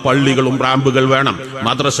എല്ലാ പള്ളികളും റാമ്പുകൾ വേണം,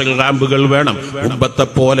 മദ്രസകൾ റാമ്പുകൾ വേണം. മുമ്പത്തെ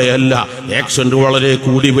പോലെയല്ല, ആക്സിഡന്റ് വളരെ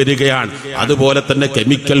കൂടി വരികയാണ്. അതുപോലെ തന്നെ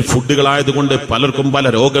കെമിക്കൽ ഫുഡുകളായതുകൊണ്ട് പലർക്കും പല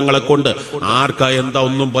രോഗങ്ങളെ കൊണ്ട് ആർക്കാ എന്താ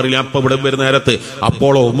ഒന്നും പറയില്ല. അപ്പൊ ഇവിടെ വരുന്ന നേരത്ത്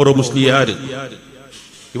അപ്പോളോ ഉമർ മുസ്ലിയാർ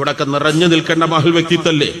ഇവിടൊക്കെ നിറഞ്ഞു നിൽക്കേണ്ട മഹൽ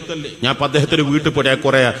വ്യക്തിത്വല്ലേ. ഞാൻ അദ്ദേഹത്തിന്റെ വീട്ടിൽ പോയി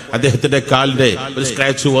കുറെ അദ്ദേഹത്തിന്റെ കാലിന്റെ ഒരു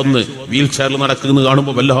സ്ക്രാച്ച് വന്ന് വീൽ ചെയറിൽ നടക്കുന്നത്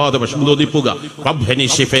കാണുമ്പോൾ വല്ലാതെ വിഷമം തോന്നിപ്പോക. നീ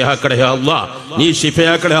ഷിഫയാക്കടേ അല്ലാഹ്, നീ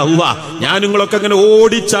ഷിഫയാക്കടേ അല്ലാഹ്. ഞാൻ നിങ്ങളൊക്കെ അങ്ങനെ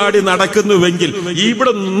ഓടിച്ചാടി നടക്കുന്നുവെങ്കിൽ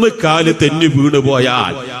ഇവിടെ നിന്ന് കാല് തെന്നി വീണു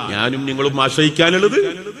പോയാൽ ഞാനും നിങ്ങളും ആശ്രയിക്കാനുള്ളത്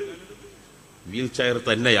വീൽ ചെയർ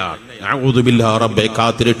തന്നെയാണ്. റബ്ബേ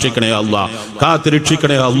കാത്തിരക്ഷിക്കണേ അല്ലാഹ്,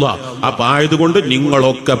 കാത്തിരക്ഷിക്കണേ അല്ലാഹ്. അപ്പൊ ആയതുകൊണ്ട്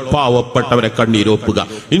നിങ്ങളൊക്കെ പാവപ്പെട്ടവരെ കണ്ണീരൊപ്പുക.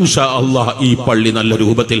 ഇൻഷാ അല്ലാഹ് ഈ പള്ളി നല്ല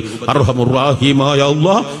രൂപത്തിൽ അർഹമുർ റഹീമായ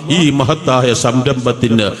അല്ലാഹ് ഈ മഹത്തായ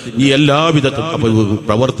സംരംഭത്തിന് ഈ എല്ലാവിധ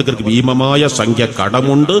പ്രവർത്തകർക്ക് ഭീമമായ സംഖ്യ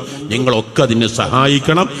കടമുണ്ട്. നിങ്ങളൊക്കെ അതിനെ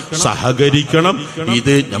സഹായിക്കണം, സഹകരിക്കണം.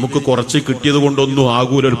 ഇത് നമുക്ക് കുറച്ച് കിട്ടിയത് കൊണ്ടൊന്നും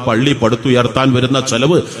ആകൂല. ഒരു പള്ളി പടുത്തുയർത്താൻ വരുന്ന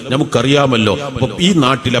ചെലവ് നമുക്കറിയാമല്ലോ. അപ്പൊ ഈ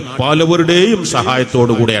നാട്ടിലെ പലവരുടെയും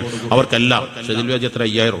സഹായത്തോടു കൂടെയാണ്. അവർക്കെല്ലാം സെതിൽവാജ് എത്ര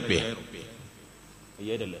 5000 രൂപ,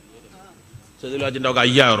 5000 അല്ലേ സെതിൽവാജിന്റെ ഒക്കെ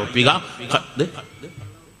 5000 രൂപ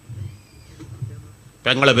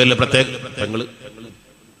പെങ്ങളെ പേരിൽ പ്രത്യേക പെങ്ങള്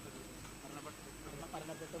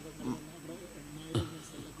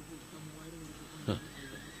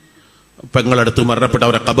പെങ്ങളെടുത്ത് മരണപ്പെട്ട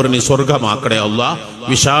അവരെ ഖബർ നീ സ്വർഗമാക്കണേ അല്ലാഹ്,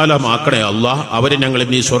 വിശാലമാക്കണേ അല്ലാഹ്. അവരെ ഞങ്ങൾ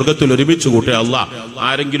നീ സ്വർഗത്തിൽ ഒരുമിച്ച് കൂട്ടേ അല്ലാഹ്.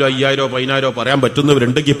 ആരെങ്കിലും 5000 10,000 പറയാൻ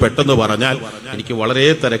പറ്റുന്നവരുണ്ടെങ്കിൽ പെട്ടെന്ന് പറഞ്ഞാൽ. എനിക്ക് വളരെ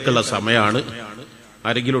തിരക്കുള്ള സമയമാണ്.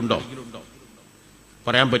 ആരെങ്കിലും ഉണ്ടോ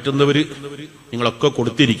പറയാൻ പറ്റുന്നവര്? നിങ്ങളൊക്കെ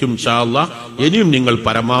കൊടുത്തിരിക്കും ഇൻഷാ അല്ലാഹ്. ഇനിയും നിങ്ങൾ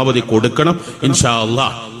പരമാവധി കൊടുക്കണം ഇൻഷാ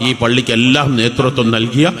അല്ലാഹ്. ഈ പള്ളിക്കെല്ലാം നേതൃത്വം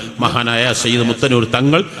നൽകിയ മഹാനായ സയ്യിദ് മുത്തനൂർ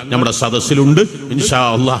തങ്ങൾ നമ്മുടെ സദസ്സിലുണ്ട്. ഇൻഷാ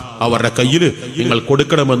അല്ലാഹ് അവരുടെ കയ്യിൽ നിങ്ങൾ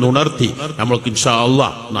കൊടുക്കണമെന്ന് ഉണർത്തി നമ്മൾക്ക് ഇൻഷാ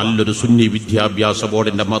അല്ലാഹ് നല്ലൊരു സുന്നി വിദ്യാഭ്യാസ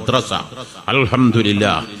ബോർഡിന്റെ മദ്രസ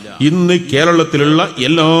അൽഹംദുലില്ലാഹ് ഇന്ന് കേരളത്തിലുള്ള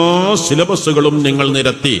എല്ലാ സിലബസുകളും നിങ്ങൾ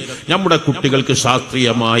നിരത്തി നമ്മുടെ കുട്ടികൾക്ക്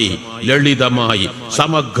ശാസ്ത്രീയമായി, ലളിതമായി,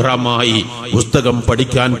 സമഗ്രമായി പുസ്തകം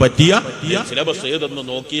പഠിക്കാൻ പറ്റിയ സിലബസ് ഏതെന്ന്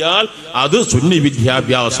നോക്കിയാൽ അത് സുന്നി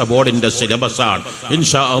വിദ്യാഭ്യാസ ബോർഡിന്റെ സിലബസാണ്.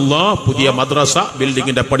 ഇൻഷാ അല്ലാഹ് പുതിയ മദ്രസ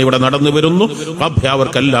ബിൽഡിംഗിന്റെ പണി ഇവിടെ നടന്നു വരുന്നു. റബ്ബേ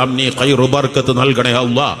അവർക്കെല്ലാം നീ ഖൈറു ബർക്കത്ത് നൽകണേ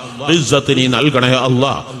അല്ലാഹ്, ഇസ്സത്ത് നീ നൽകണേ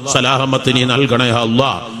അല്ലാഹ്, സലാമത്ത് നീ നൽകണേ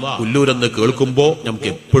അല്ലാഹ്. പുല്ലൂർ എന്ന് കേൾക്കുമ്പോ നമുക്ക്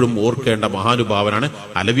എപ്പോഴും ഓർക്കേണ്ട മഹാനുഭാവനാണ്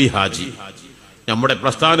അലവി ഹാജി. നമ്മുടെ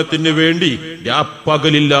പ്രസ്ഥാനത്തിന് വേണ്ടി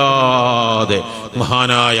പകലില്ലാതെ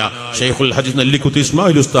മഹാനായ ഷെയ്ഖുൽ ഹജ്ജ് നെല്ലിക്കുത്ത്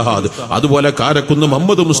ഇസ്മായിൽ ഉസ്താദ്, അതുപോലെ കാരക്കുന്ന്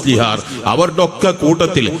മുഹമ്മദ് മുസ്ലിഹാർ, അവരുടെ ഒക്കെ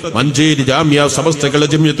കൂട്ടത്തിൽ മഞ്ചേരി ജാമിയ സമസ്ത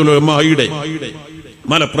ജമിയത്തുൽ ഉലമായുടെ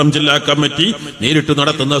മലപ്പുറം ജില്ലാ കമ്മിറ്റി നേരിട്ട്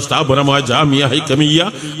നടത്തുന്ന സ്ഥാപനമായ ജാമിയ ഹൈക്കമിയ,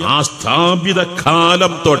 ആ സ്ഥാപിത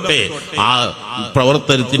കാലം തൊട്ടേ ആ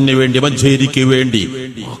പ്രവർത്തനത്തിന് വേണ്ടി മഞ്ചേരിക്ക് വേണ്ടി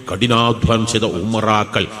കഠിനാധ്വാനം ചെയ്ത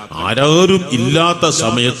ഉമറാക്കൾ ആരും ഇല്ലാത്ത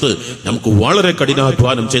സമയത്ത് നമുക്ക് വളരെ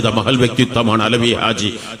കഠിനാധ്വാനം ചെയ്ത മഹൽ വ്യക്തിത്വമാണ് അലവി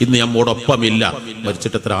ഹാജി. ഇന്ന് നമ്മോടൊപ്പമില്ല.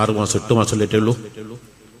 മരിച്ചിട്ട് എത്ര 6 മാസം 8 മാസം ലേറ്റേ ഉള്ളൂ?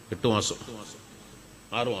 8 മാസം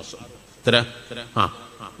 6 മാസം എത്ര?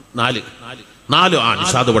 4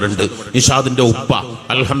 നിഷാദ് ഇവിടെ ഉണ്ട്. നിഷാദിന്റെ ഉപ്പ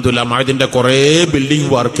അൽഹംദുലില്ലാഹ് മഅദിന്റെ കുറെ ബിൽഡിംഗ്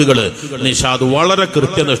വർക്കുകൾ നിഷാദ് വളരെ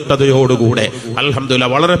കൃത്യനിഷ്ഠതയോടുകൂടെ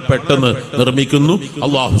അൽഹംദുലില്ലാഹ് വളരെ പെട്ടെന്ന് നിർമ്മിക്കുന്നു.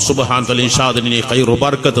 അല്ലാഹു സുബ്ഹാനഹു വ തആല നിഷാദിന് ഖൈറു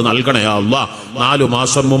ബർക്കത്ത് നൽകണേ അല്ലാഹ്. 4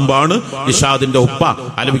 മാസം മുമ്പാണ് നിഷാദിന്റെ ഉപ്പ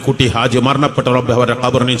അലവിക്കുട്ടി ഹാജി മരണപ്പെട്ട. റബ്ബേ അവരുടെ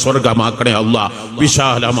ഖബറിനെ സ്വർഗ്ഗമാക്കണേ അല്ലാഹ്,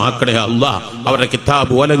 വിശാലമാക്കണേ അല്ലാഹ്. അവരുടെ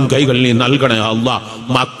കിതാബ് വലം കൈകൾ നീ നൽകണേ അല്ലാഹ്.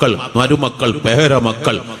 മക്കൾ, മരുമക്കൾ,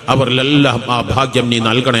 പേരമക്കൾ അവരിലെല്ലാം ആ ഭാഗ്യം നീ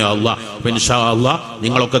നൽകണേ അല്ലാഹ്. ഇൻഷാ അല്ലാഹ്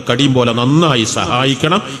നിങ്ങളൊക്കെ കഴിയും പോലെ നന്നായി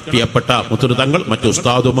സഹായിക്കണം. പ്രിയപ്പെട്ട മുത്തുതങ്ങൾ, മറ്റു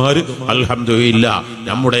ഉസ്താദുമാര് അൽഹംദുലില്ലാഹ്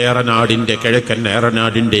നമ്മുടെ ഏറനാടിന്റെ, കിഴക്കൻ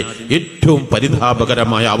ഏറനാടിന്റെ ഏറ്റവും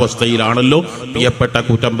പരിതാപകരമായ അവസ്ഥയിലാണല്ലോ പ്രിയപ്പെട്ട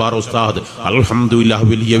കൂറ്റമ്പാറ ഉസ്താദ്. അൽഹംദുലില്ലാഹ്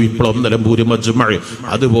വലിയ വിപ്ലവം നിലമ്പൂര് മജ്മഅ്,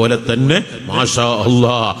 അതുപോലെ തന്നെ മാഷാ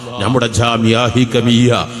അല്ലാഹ് നമ്മുടെ ജാമിയ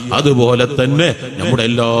ഹികമിയ, അതുപോലെ തന്നെ നമ്മുടെ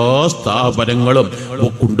എല്ലാ സ്ഥാപനങ്ങളും,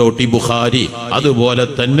 കുണ്ടോട്ടി ബുഖാരി, അതുപോലെ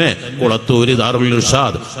തന്നെ കുളത്തൂര് ദാറുൽ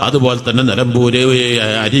ഇർഷാദ്, അതുപോലെ തന്നെ നിലമ്പൂര്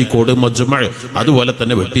അരീക്കോട് മജ്മഅ്, അതുപോലെ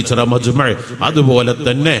തന്നെ വെട്ടിച്ചിറ മജ്മഅ്, അതുപോലെ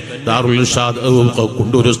തന്നെ ദാറുൽ ഇർഷാദ്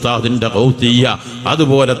കുണ്ടൂർ ഉസ്താദിന്റെ ഖൗത്തിയ,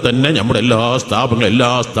 അതുപോലെ തന്നെ നമ്മുടെ എല്ലാ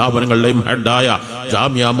സ്ഥാപനങ്ങളുടെയും ഹെഡായ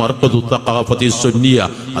ജാമിയ മർക്കദു തഖാഫത്തി സുന്നിയ,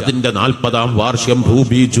 അതിന്റെ 40ാം വാർഷികം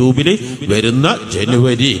ഭൂബി ജൂബിലി വരുന്ന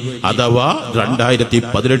ജനുവരി അഥവാ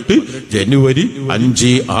 2018 ജനുവരി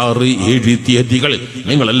 5, 6, 7 തീയതികളിൽ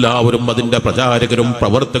നിങ്ങളെല്ലാവരും അതിന്റെ പ്രചാരകരും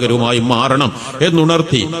പ്രവർത്തകരുമായി മാറണം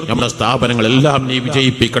എന്നുണർത്തി നമ്മുടെ സ്ഥാപനങ്ങളെല്ലാം നീ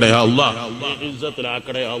വിജയിപ്പിക്കണേ അല്ലാഹ്,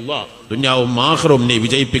 ഇസ്സത്തിലാക്കണേ അല്ലാഹ്, ദുനിയാവും ആഖിറവും നീ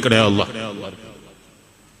വിജയിപ്പിക്കണേ അല്ലാഹ്.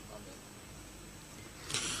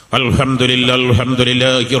 الحمد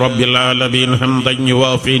لله رب العالمين حمدا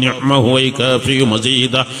يوافي نعمه ويكافئ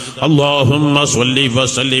مزيدا. اللهم صل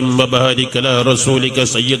وسلم وبارك على رسولك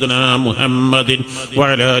سيدنا محمد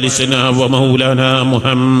وعلى آل سيدنا ومولانا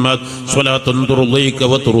محمد صلاة ترضيك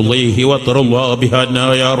وترضيه وترضى بها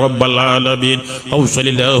يا رب العالمين. أوصل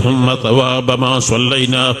اللهم ثواب ما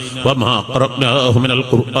صلينا وما قرأناه من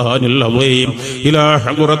القرآن العظيم إلى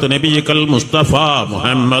حضرة نبيك المصطفى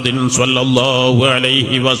محمد صلى الله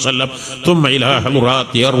عليه وسلم، ثم إلى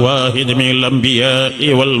حضرات أرواح جميع الأنبياء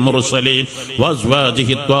والمرسلين وأزواجه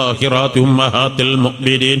الطاهرات أمهات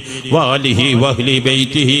المؤمنين وآله وأهل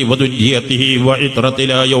بيته وذريته وعطرة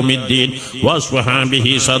إلى يوم الدين وأصحابه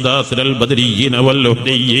سادات البدريين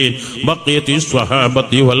والأهديين بقية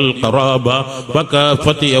الصحابة والقرابة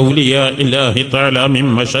وكافة أولياء الله تعالى من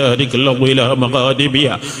مشارق الأرض إلى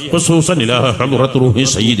مغاربها، خصوصا إلى حضرة روح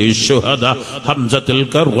سيد الشهداء حمزة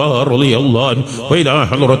الكرار رضي الله عنه، وإلى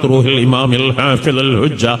حضرة روح الإمام الحافظ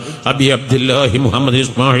الحجة أبي عبد الله محمد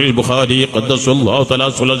إسماعيل البخاري قدس الله تعالى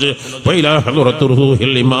سره، وإلى حضرة روح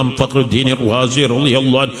الإمام فخر الدين الرازي رضي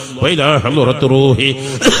الله عنه، وإلى حضرة روح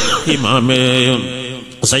إمام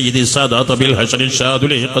سيد السادات بالحشر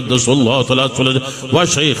الشاذلي قدس الله تعالى سره،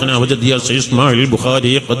 وشيخنا وجدي السيد اسماعيل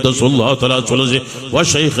البخاري قدس الله تعالى سره،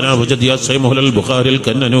 وشيخنا وجدي السيد مهلا البخاري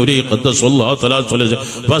الكنانوري قدس الله تعالى سره،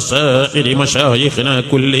 وسائر مشايخنا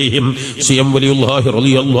كلهم سيم ولي الله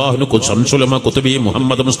رضي الله عنه شمس العلماء കുത്തുബി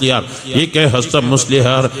മുഹമ്മദ് മുസ്ലിയാർ, കെ ഹസ്തം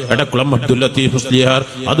മുസ്ലിയാർ, എടക്കുളം അബ്ദുൽ ലത്തീഫ് മുസ്ലിയാർ,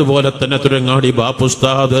 അതുപോലെ തന്നെ തുരങ്ങാടി ബാപ്പു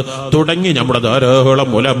ഉസ്താദ് തുടങ്ങി നമ്മുടെ ധാരാളം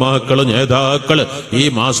ഉലമാക്കള് നേതാക്കള് ഈ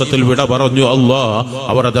മാസത്തിൽ വിട പറഞ്ഞു. അല്ലാഹ്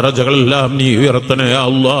അവരുടെ ദറജകളെല്ലാം നീ ഉയർത്തണേ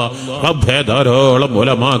അല്ലാ. റബ്ബേ ധാരാളം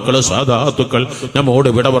ഉലമാക്കൾ സാദാത്തുക്കൾ നമ്മോട്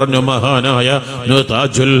വിട പറഞ്ഞു. മഹാനായ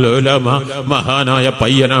താജുൽ ഉലമ, മഹാനായ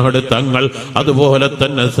പയ്യനാട് തങ്ങൾ, അതുപോലെ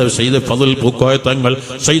തന്നെ സയ്യിദ് ഫضل പൂക്കോയ തങ്ങൾ,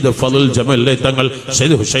 സയ്യിദ് ഫضل ജമൽ തങ്ങൾ,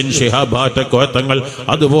 സയ്യിദ് ഹുസൈൻ ശിഹാബ് ആറ്റക്കോയ തങ്ങൾ,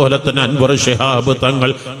 അതുപോലെ തന്നെ അൻവർ ശിഹാബ് തങ്ങൾ,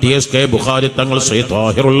 TSK ബുഖാരി തങ്ങൾ, സയ്യിദ്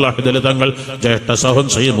താഹിറുൽ അഹ്ദൽ തങ്ങൾ, ജ്യേഷ്ഠ സഹൻ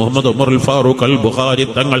സയ്യിദ് മുഹമ്മദ് ഉമർ ഫാറൂഖ് അൽ ബുഖാരി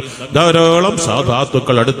തങ്ങൾ, ധാരാളം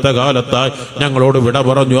സാദാത്തുക്കൾ അടുത്ത കാലത്തായി ഞങ്ങളോട് വിട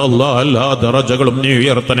പറഞ്ഞു. അല്ലാ, എല്ലാ ദറജകളും നീ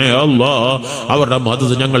ഉയർത്തണേ അല്ലാ. അവരുടെ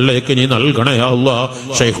മദദ് ഞങ്ങളിലേക്ക് നീ നൽകണേ അല്ലാ.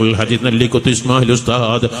 ശൈഖുൽ ഹദീസ് നെല്ലിക്കുത്ത് ഇസ്മായിൽ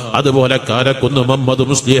ഉസ്താദ്, അതുപോലെ കാരക്കുന്ന് മുഹമ്മദ്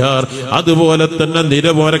മുസ്ലിയാർ, അതുപോലെ തന്നെ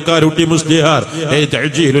നിരവോരക്കാരുട്ടി മുസ്ലിയാർ,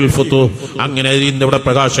 തഅ്ജീലുൽ ഫുതൂഹ്, അങ്ങനെ ഇന്നിവിടെ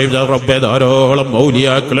പ്രകാശം റബ്ബേ ധാരാളം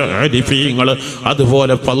ഔലിയാക്കൾ, ആരിഫീങ്ങൾ,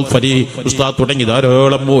 അതുപോലെ ഫൽഫരി ഉസ്താദ് തുടങ്ങി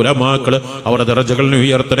ധാരാളം ഉലമാക്കൾ അവരുടെ ദറജകൾ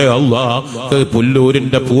ഉയർത്തണേ അല്ലാ.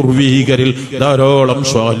 പുല്ലൂരിന്റെ പൂർവീകരിൽ ധാരാളം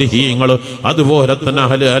സ്വാലിഹീങ്ങൾ, അതുപോലെ തന്നെ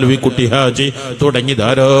അലവി കുട്ടി ഹാജി തുടങ്ങി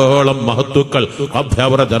ധാരാളം മഹത്തുക്കൾ റബ്ബേ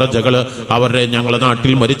അവരുടെ ദറജകൾ, അവരെ ഞങ്ങളുടെ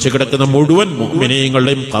നാട്ടിൽ മരിച്ചു കിടക്കുന്ന മുഴുവൻ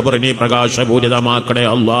മുഅ്മിനീങ്ങളുടെയും ഖബറിനെ പ്രകാശപൂരിതമാക്കണേ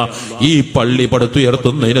അല്ലാ. ഈ പള്ളി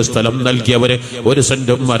പടുത്തുയർത്തുന്നതിന് സ്ഥലം നൽകിയവര്, 1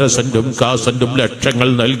 സെന്റും 1/2 സെന്റും 1/4 സെന്റും ലക്ഷങ്ങൾ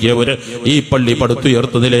നൽകിയവര്, ഈ പള്ളി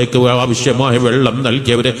പടുത്തുയർത്തുന്നതിലേക്ക് ആവശ്യമായ വെള്ളം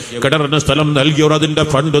നൽകിയവര്, കിണറിന് സ്ഥലം നൽകിയവർ, അതിന്റെ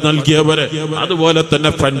ഫണ്ട് നൽകിയവര്, അതുപോലെ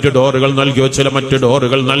തന്നെ ഫ്രണ്ട് ഡോറുകൾ നൽകിയവർ, ചില മറ്റ്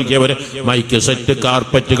ഡോറുകൾ നൽകിയവർ, മൈക്ക് സെറ്റ്,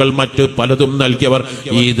 കാർപ്പറ്റുകൾ, മറ്റ് പലതും നൽകിയവർ,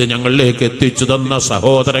 ഇത് ഞങ്ങളിലേക്ക് എത്തിച്ചു തന്ന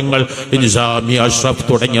സഹോദരങ്ങൾ, നിസാമി അഷ്റഫ്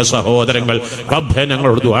തുടങ്ങിയ സഹോദരങ്ങൾ, റബ്ബേ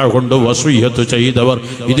ഞങ്ങളോട് ദുആ കൊണ്ട് വസിയ്യത്ത് ചെയ്തവർ,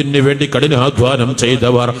 ഇതിനു വേണ്ടി കഠിനാധ്വാനം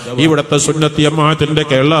ചെയ്തവർ, ഇവിടുത്തെ സുന്നത്തി ജമാഅത്തിന്റെ,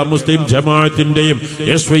 കേരള മുസ്ലിം ജമാഅത്തിന്റെയും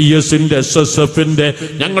SYSന്റെ SSFന്റെ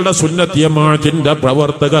ഞങ്ങളുടെ സുന്നത്തി ജമാഅത്തിന്റെ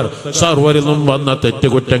പ്രവർത്തകർ സർവരിലും വന്ന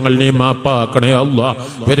തെറ്റുകുറ്റങ്ങൾ നീ മാപ്പാക്കണേ അല്ലാ.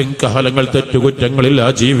 വരും കാലങ്ങൾ തെറ്റുകുറ്റങ്ങളിൽ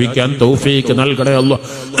ജീവിക്കാൻ തൗഫീഖ് നൽകണേ അല്ലാ.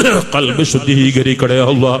 ഖൽബ് ശുദ്ധീകരിക്കണേ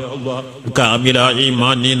അല്ലാ. കാമിലായ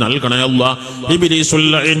ഈമാൻ നീ നൽകണേ അല്ലാ. ഇബ്ലീസുൽ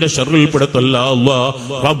ലഈന്റെ ശർറിൽ പെടുത്തല്ല അല്ലാ.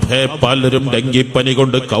 റബ്ബേ പലരും ഡെങ്കിപ്പനി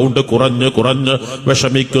കൊണ്ട് കൗണ്ട് കുറഞ്ഞ്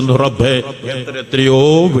വിഷമിക്കുന്നു റബ്ബേ. എത്രയോ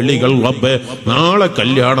വിളികൾ റബ്ബേ. നാളെ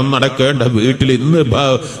കല്യാണം നടക്കേണ്ട വീട്ടിൽ ഇന്ന്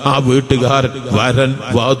ആ വീട്ടുകാരൻ വരൻ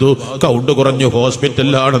വധു കൗണ്ട് കുറഞ്ഞു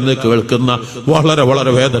ഹോസ്പിറ്റലിലാണെന്ന് കേൾക്കുന്ന വളരെ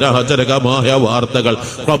വളരെ വേദനാജനകമായ വാർത്തകൾ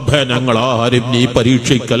റബ്ബേ. ഞങ്ങൾ ആരും നീ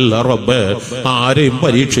പരീക്ഷിക്കല്ല റബ്ബേ, ആരെയും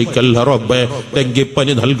പരീക്ഷിക്കല്ല റബ്ബേ.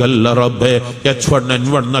 ഡെങ്കിപ്പനി നൽകല്ല റബ്ബേ,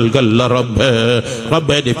 H1N1 നൽകല്ല റബ്ബേ,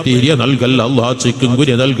 റബ്ബേ ഡിഫ്തീരിയ നൽകല്ല അല്ലാ,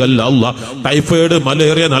 ചിക്കുൻകുനിയ നൽകല്ല അല്ലാ, ടൈഫോയിഡ്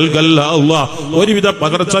മലേറിയ നൽകല്ല അല്ലാ, ഒരുവിധ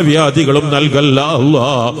പകർച്ചവ്യാധികളും നൽകല്ല അല്ലാ.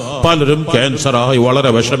 പലരും ക്യാൻസറായി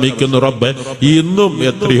വളരെ വിഷമിക്കുന്നു റബ്ബേ. ഇന്നും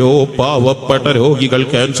എത്രയോ പാവപ്പെട്ട രോഗികൾ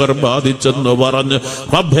ക്യാൻസർ ബാധിച്ചെന്ന് പറഞ്ഞ്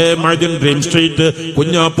റബ്ബേ. Maideen dream street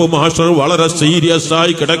Kunjappu master വളരെ സീരിയസ്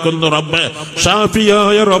ആയി കിടക്കുന്നു റബ്ബേ.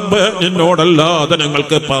 ഷാഫിയായ റബ്ബേ, നിന്നോടല്ലാതെ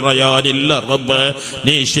ഞങ്ങൾക്ക് പറയാനില്ല റബ്ബേ.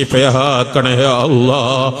 നീ ശിഫയാക്കണേ അല്ലാ,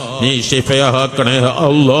 നീ ശിഫയാക്കണേ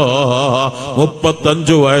അല്ലാ.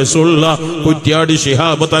 35 വയസ്സുള്ള കുറ്റ്യാടി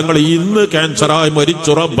ശിഹാബ് തങ്ങൾ ഇന്ന് ക്യാൻസറായി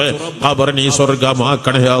മരിച്ചു റബ്ബേ. ഖബർ നീ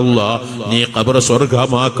സ്വർഗമാക്കണേ അല്ലാ, നീ ഖബർ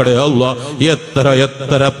സ്വർഗമാക്കണേ അല്ലാ.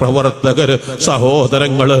 എത്ര പ്രവർത്തകർ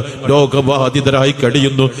സഹോദരങ്ങള് രോഗബാധിതരായി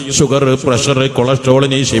കഴിയുന്നു. ഷുഗർ, പ്രഷർ, കൊളസ്ട്രോൾ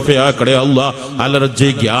നീ ശിഫയാക്കണേ അല്ലാ. അലർജി,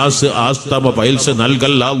 ഗ്യാസ്, ആസ്തമ, പൈൽസ്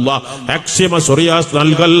നൽകല്ല അല്ലാ. എക്സിമ, സോറിയാസ്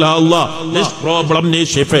നൽകല്ല അല്ലാ. ദിസ് പ്രോബ്ലം നീ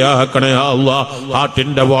ശിഫയാക്കണേ അല്ലാ.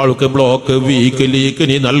 ഹാർട്ടിന്റെ വാൾക്ക് ബ്ലോക്ക്, വീക്ക്, ലീക്ക്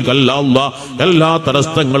നീ നൽകല്ല അല്ലാ. എല്ലാ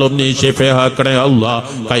തടസ്സങ്ങളും നീ ശിഫയാക്കണേ അല്ലാ.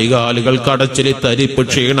 കൈകാലുകൾ കടച്ചില്, തരിപ്പ്,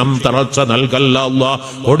 ക്ഷീണം, തളർച്ച നൽകല്ല അല്ലാ.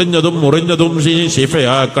 ഒടിഞ്ഞതും മുറിഞ്ഞതും നീ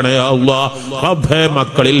ശിഫയാക്കണേ അല്ലാ. റബ്ബേ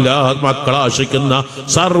മക്കളില്ല മക്കളാശിക്കുന്ന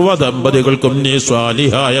സർവ്വ ദമ്പതികൾക്കും നീ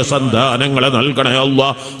സ്വാലിഹായ സന്താനങ്ങളെ നൽകണേ അല്ലാ.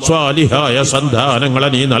 സ്വാലിഹായ സന്താനങ്ങളെ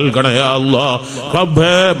നീ നൽകണേ അല്ലാ.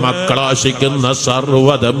 റബ്ബേ മക്കളാശിക്കുന്ന സർവ്വ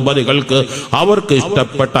ദമ്പതികൾക്ക് അവർക്ക്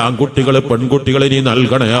ഇഷ്ടപ്പെട്ട ആൺകുട്ടികൾ പെൺകുട്ടികളെ നീ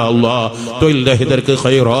നൽകണേ അല്ലാ. തൊഴിൽ രഹിതർക്ക്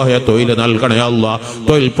ഖൈറായ തൊഴിൽ നൽകണേ അല്ലാ.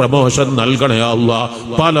 തൊഴിൽ പ്രമോഷൻ നൽകണേ അല്ലാ.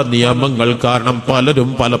 പല നിയമങ്ങൾ കാരണം പലരും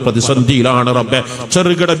പല പ്രതിസന്ധിയിലാണ് റബ്ബേ.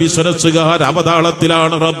 ചെറുകിട ബിസിനസ്സുകാർ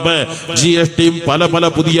അവതാളത്തിലാണ് റബ്ബേ. GSTയും പല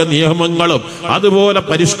പുതിയ നിയമങ്ങളും അതുപോലെ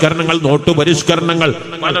പരിഷ്കരണങ്ങൾ, നോട്ടു പരിഷ്കരണങ്ങൾ,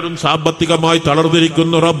 പലരും സാമ്പത്തികമായി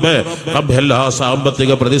തളർന്നിരിക്കുന്നു റബ്ബേ. റബ്ബേ എല്ലാ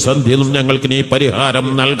സാമ്പത്തിക പ്രതിസന്ധിയിലും ഞങ്ങൾക്ക് നീ പരിഹാരം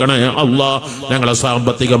നൽകണേ അല്ലാ. ഞങ്ങളെ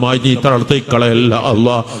സാമ്പത്തികമായി നീ തളർത്തിക്കളയല്ല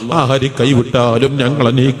അല്ലാ. ആര് കൈവിട്ടാലും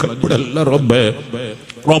ഞങ്ങളെ നീ കൈവിടല്ല റബ്ബേ.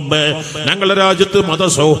 റബ്ബേ ഞങ്ങളുടെ രാജ്യത്ത്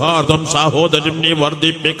മതസൗഹാർദ്ദം സാഹോദര്യം നീ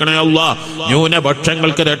വർദ്ധിപ്പിക്കണേ അല്ലാ.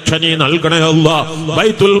 ന്യൂനപക്ഷങ്ങൾക്ക് രക്ഷ നീ നൽകണേ അല്ലാ.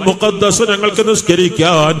 ബൈത്തുൽ മുഖദ്ദസ് ഞങ്ങൾക്ക്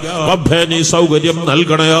നിസ്കരിക്കാൻ റബ്ബേ നീ സൗകര്യം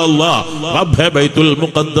നൽകണേ അല്ലാ. റബ്ബേ ബൈത്തുൽ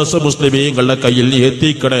മുഖദ്ദസ് മുസ്ലിമീങ്ങളുടെ കയ്യിൽ നീ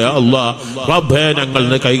എത്തിക്കണേ അല്ലാ. റബ്ബേ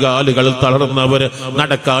ഞങ്ങളുടെ കൈകാലുകൾ തളർന്നവർ,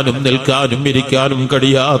 നടക്കാനും നിൽക്കാനും ഇരിക്കാനും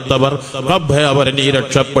കഴിയാത്തവർ, റബ്ബേ അവരെ നീ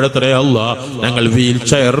രക്ഷപ്പെടുത്തണേ അല്ലാ. ഞങ്ങൾ വീൽ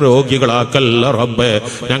ചെയർ രോഗികളാക്കല്ല റബ്ബേ,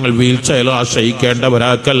 ഞങ്ങൾ വീൽ ചെയർ ആശ്രയിക്കേണ്ടവരാ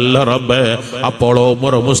റബ്ബേ. അപ്പോളോ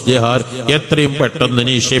മുസ്ലിഹാർ എത്രയും പെട്ടെന്ന്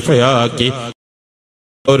നീ ശിഫയാക്കി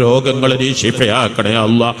രോഗങ്ങളെ നീ ശിഫയാക്കണേ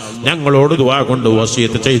അല്ലാ. ഞങ്ങളോട് ദുആ കൊണ്ട്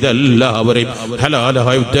വസിയത്ത് ചെയ്ത എല്ലാവരെയും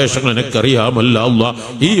ഹലാലായ ഉദ്ദേശങ്ങൾ എനിക്കറിയാമല്ല അല്ലാ.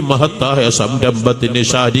 ഈ മഹത്തായ സംരംഭത്തിന്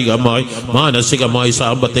ശാരീരികമായി മാനസികമായി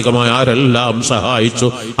സാമ്പത്തികമായി ആരെല്ലാം സഹായിച്ചു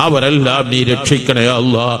അവരെല്ലാം നീ രക്ഷിക്കണേ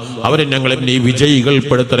അല്ലാ. അവരെ ഞങ്ങളെ നീ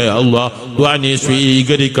വിജയികൾപ്പെടുത്തണേ അല്ലാ. ദുആ നീ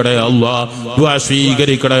സ്വീകരിക്കണേ അല്ലാ. ദുആ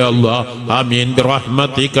സ്വീകരിക്കണേ അല്ലാ. ആമീൻ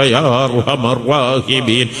ബിറഹ്മതിക യാ അർഹമർ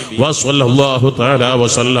റഹീമീൻ. വസല്ലല്ലാഹു തആല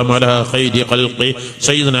വസല്ലമ അലാ ഖൈരി ഖൽഖി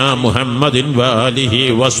سيدنا محمد وآله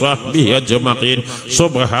وصحبه أجمعين.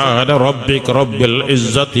 سبحان ربك رب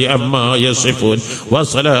العزة عما يصفون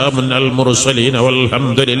وسلام على المرسلين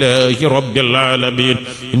والحمد لله رب العالمين.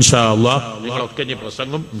 إن شاء الله നിങ്ങളൊക്കെ ഇനി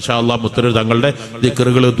പ്രസംഗം ഇൻഷാ അല്ലാഹ് മുത്തർ തങ്ങളുടെ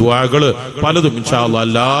ദിക്റുകൾ ദുആകൾ പലതും ഇൻഷാ അല്ലാഹ്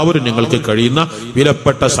എല്ലാവരും നിങ്ങൾക്ക് കഴിയുന്ന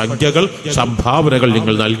വിലപ്പെട്ട സംഖ്യകൾ സംഭാവനകൾ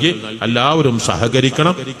നിങ്ങൾ നൽകി എല്ലാവരും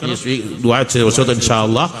സഹകരിക്കണം. ഈ ദുആ ചെയ്ത ഇൻഷാ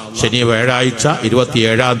അല്ലാഹ് ശനി വ്യാഴാഴ്ച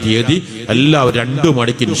 27-ാം തീയതി എല്ലാവരും 2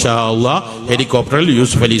 മണിക്ക് ഇൻഷാ അല്ലാഹ് ഹെലികോപ്റ്ററിൽ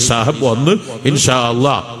യൂസുഫ് അലി സാഹിബ് വന്ന് ഇൻഷാ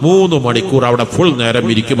അല്ലാഹ് 3 മണിക്കൂർ അവിടെ ഫുൾ നേരം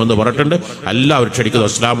ഇരിക്കുമെന്ന് പറഞ്ഞിട്ടുണ്ട്. എല്ലാവരും ക്ഷണിക്കുന്നു.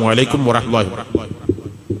 അസ്സലാമു അലൈക്കും വറഹ്മത്തുള്ളാഹി വബറകാതുഹു.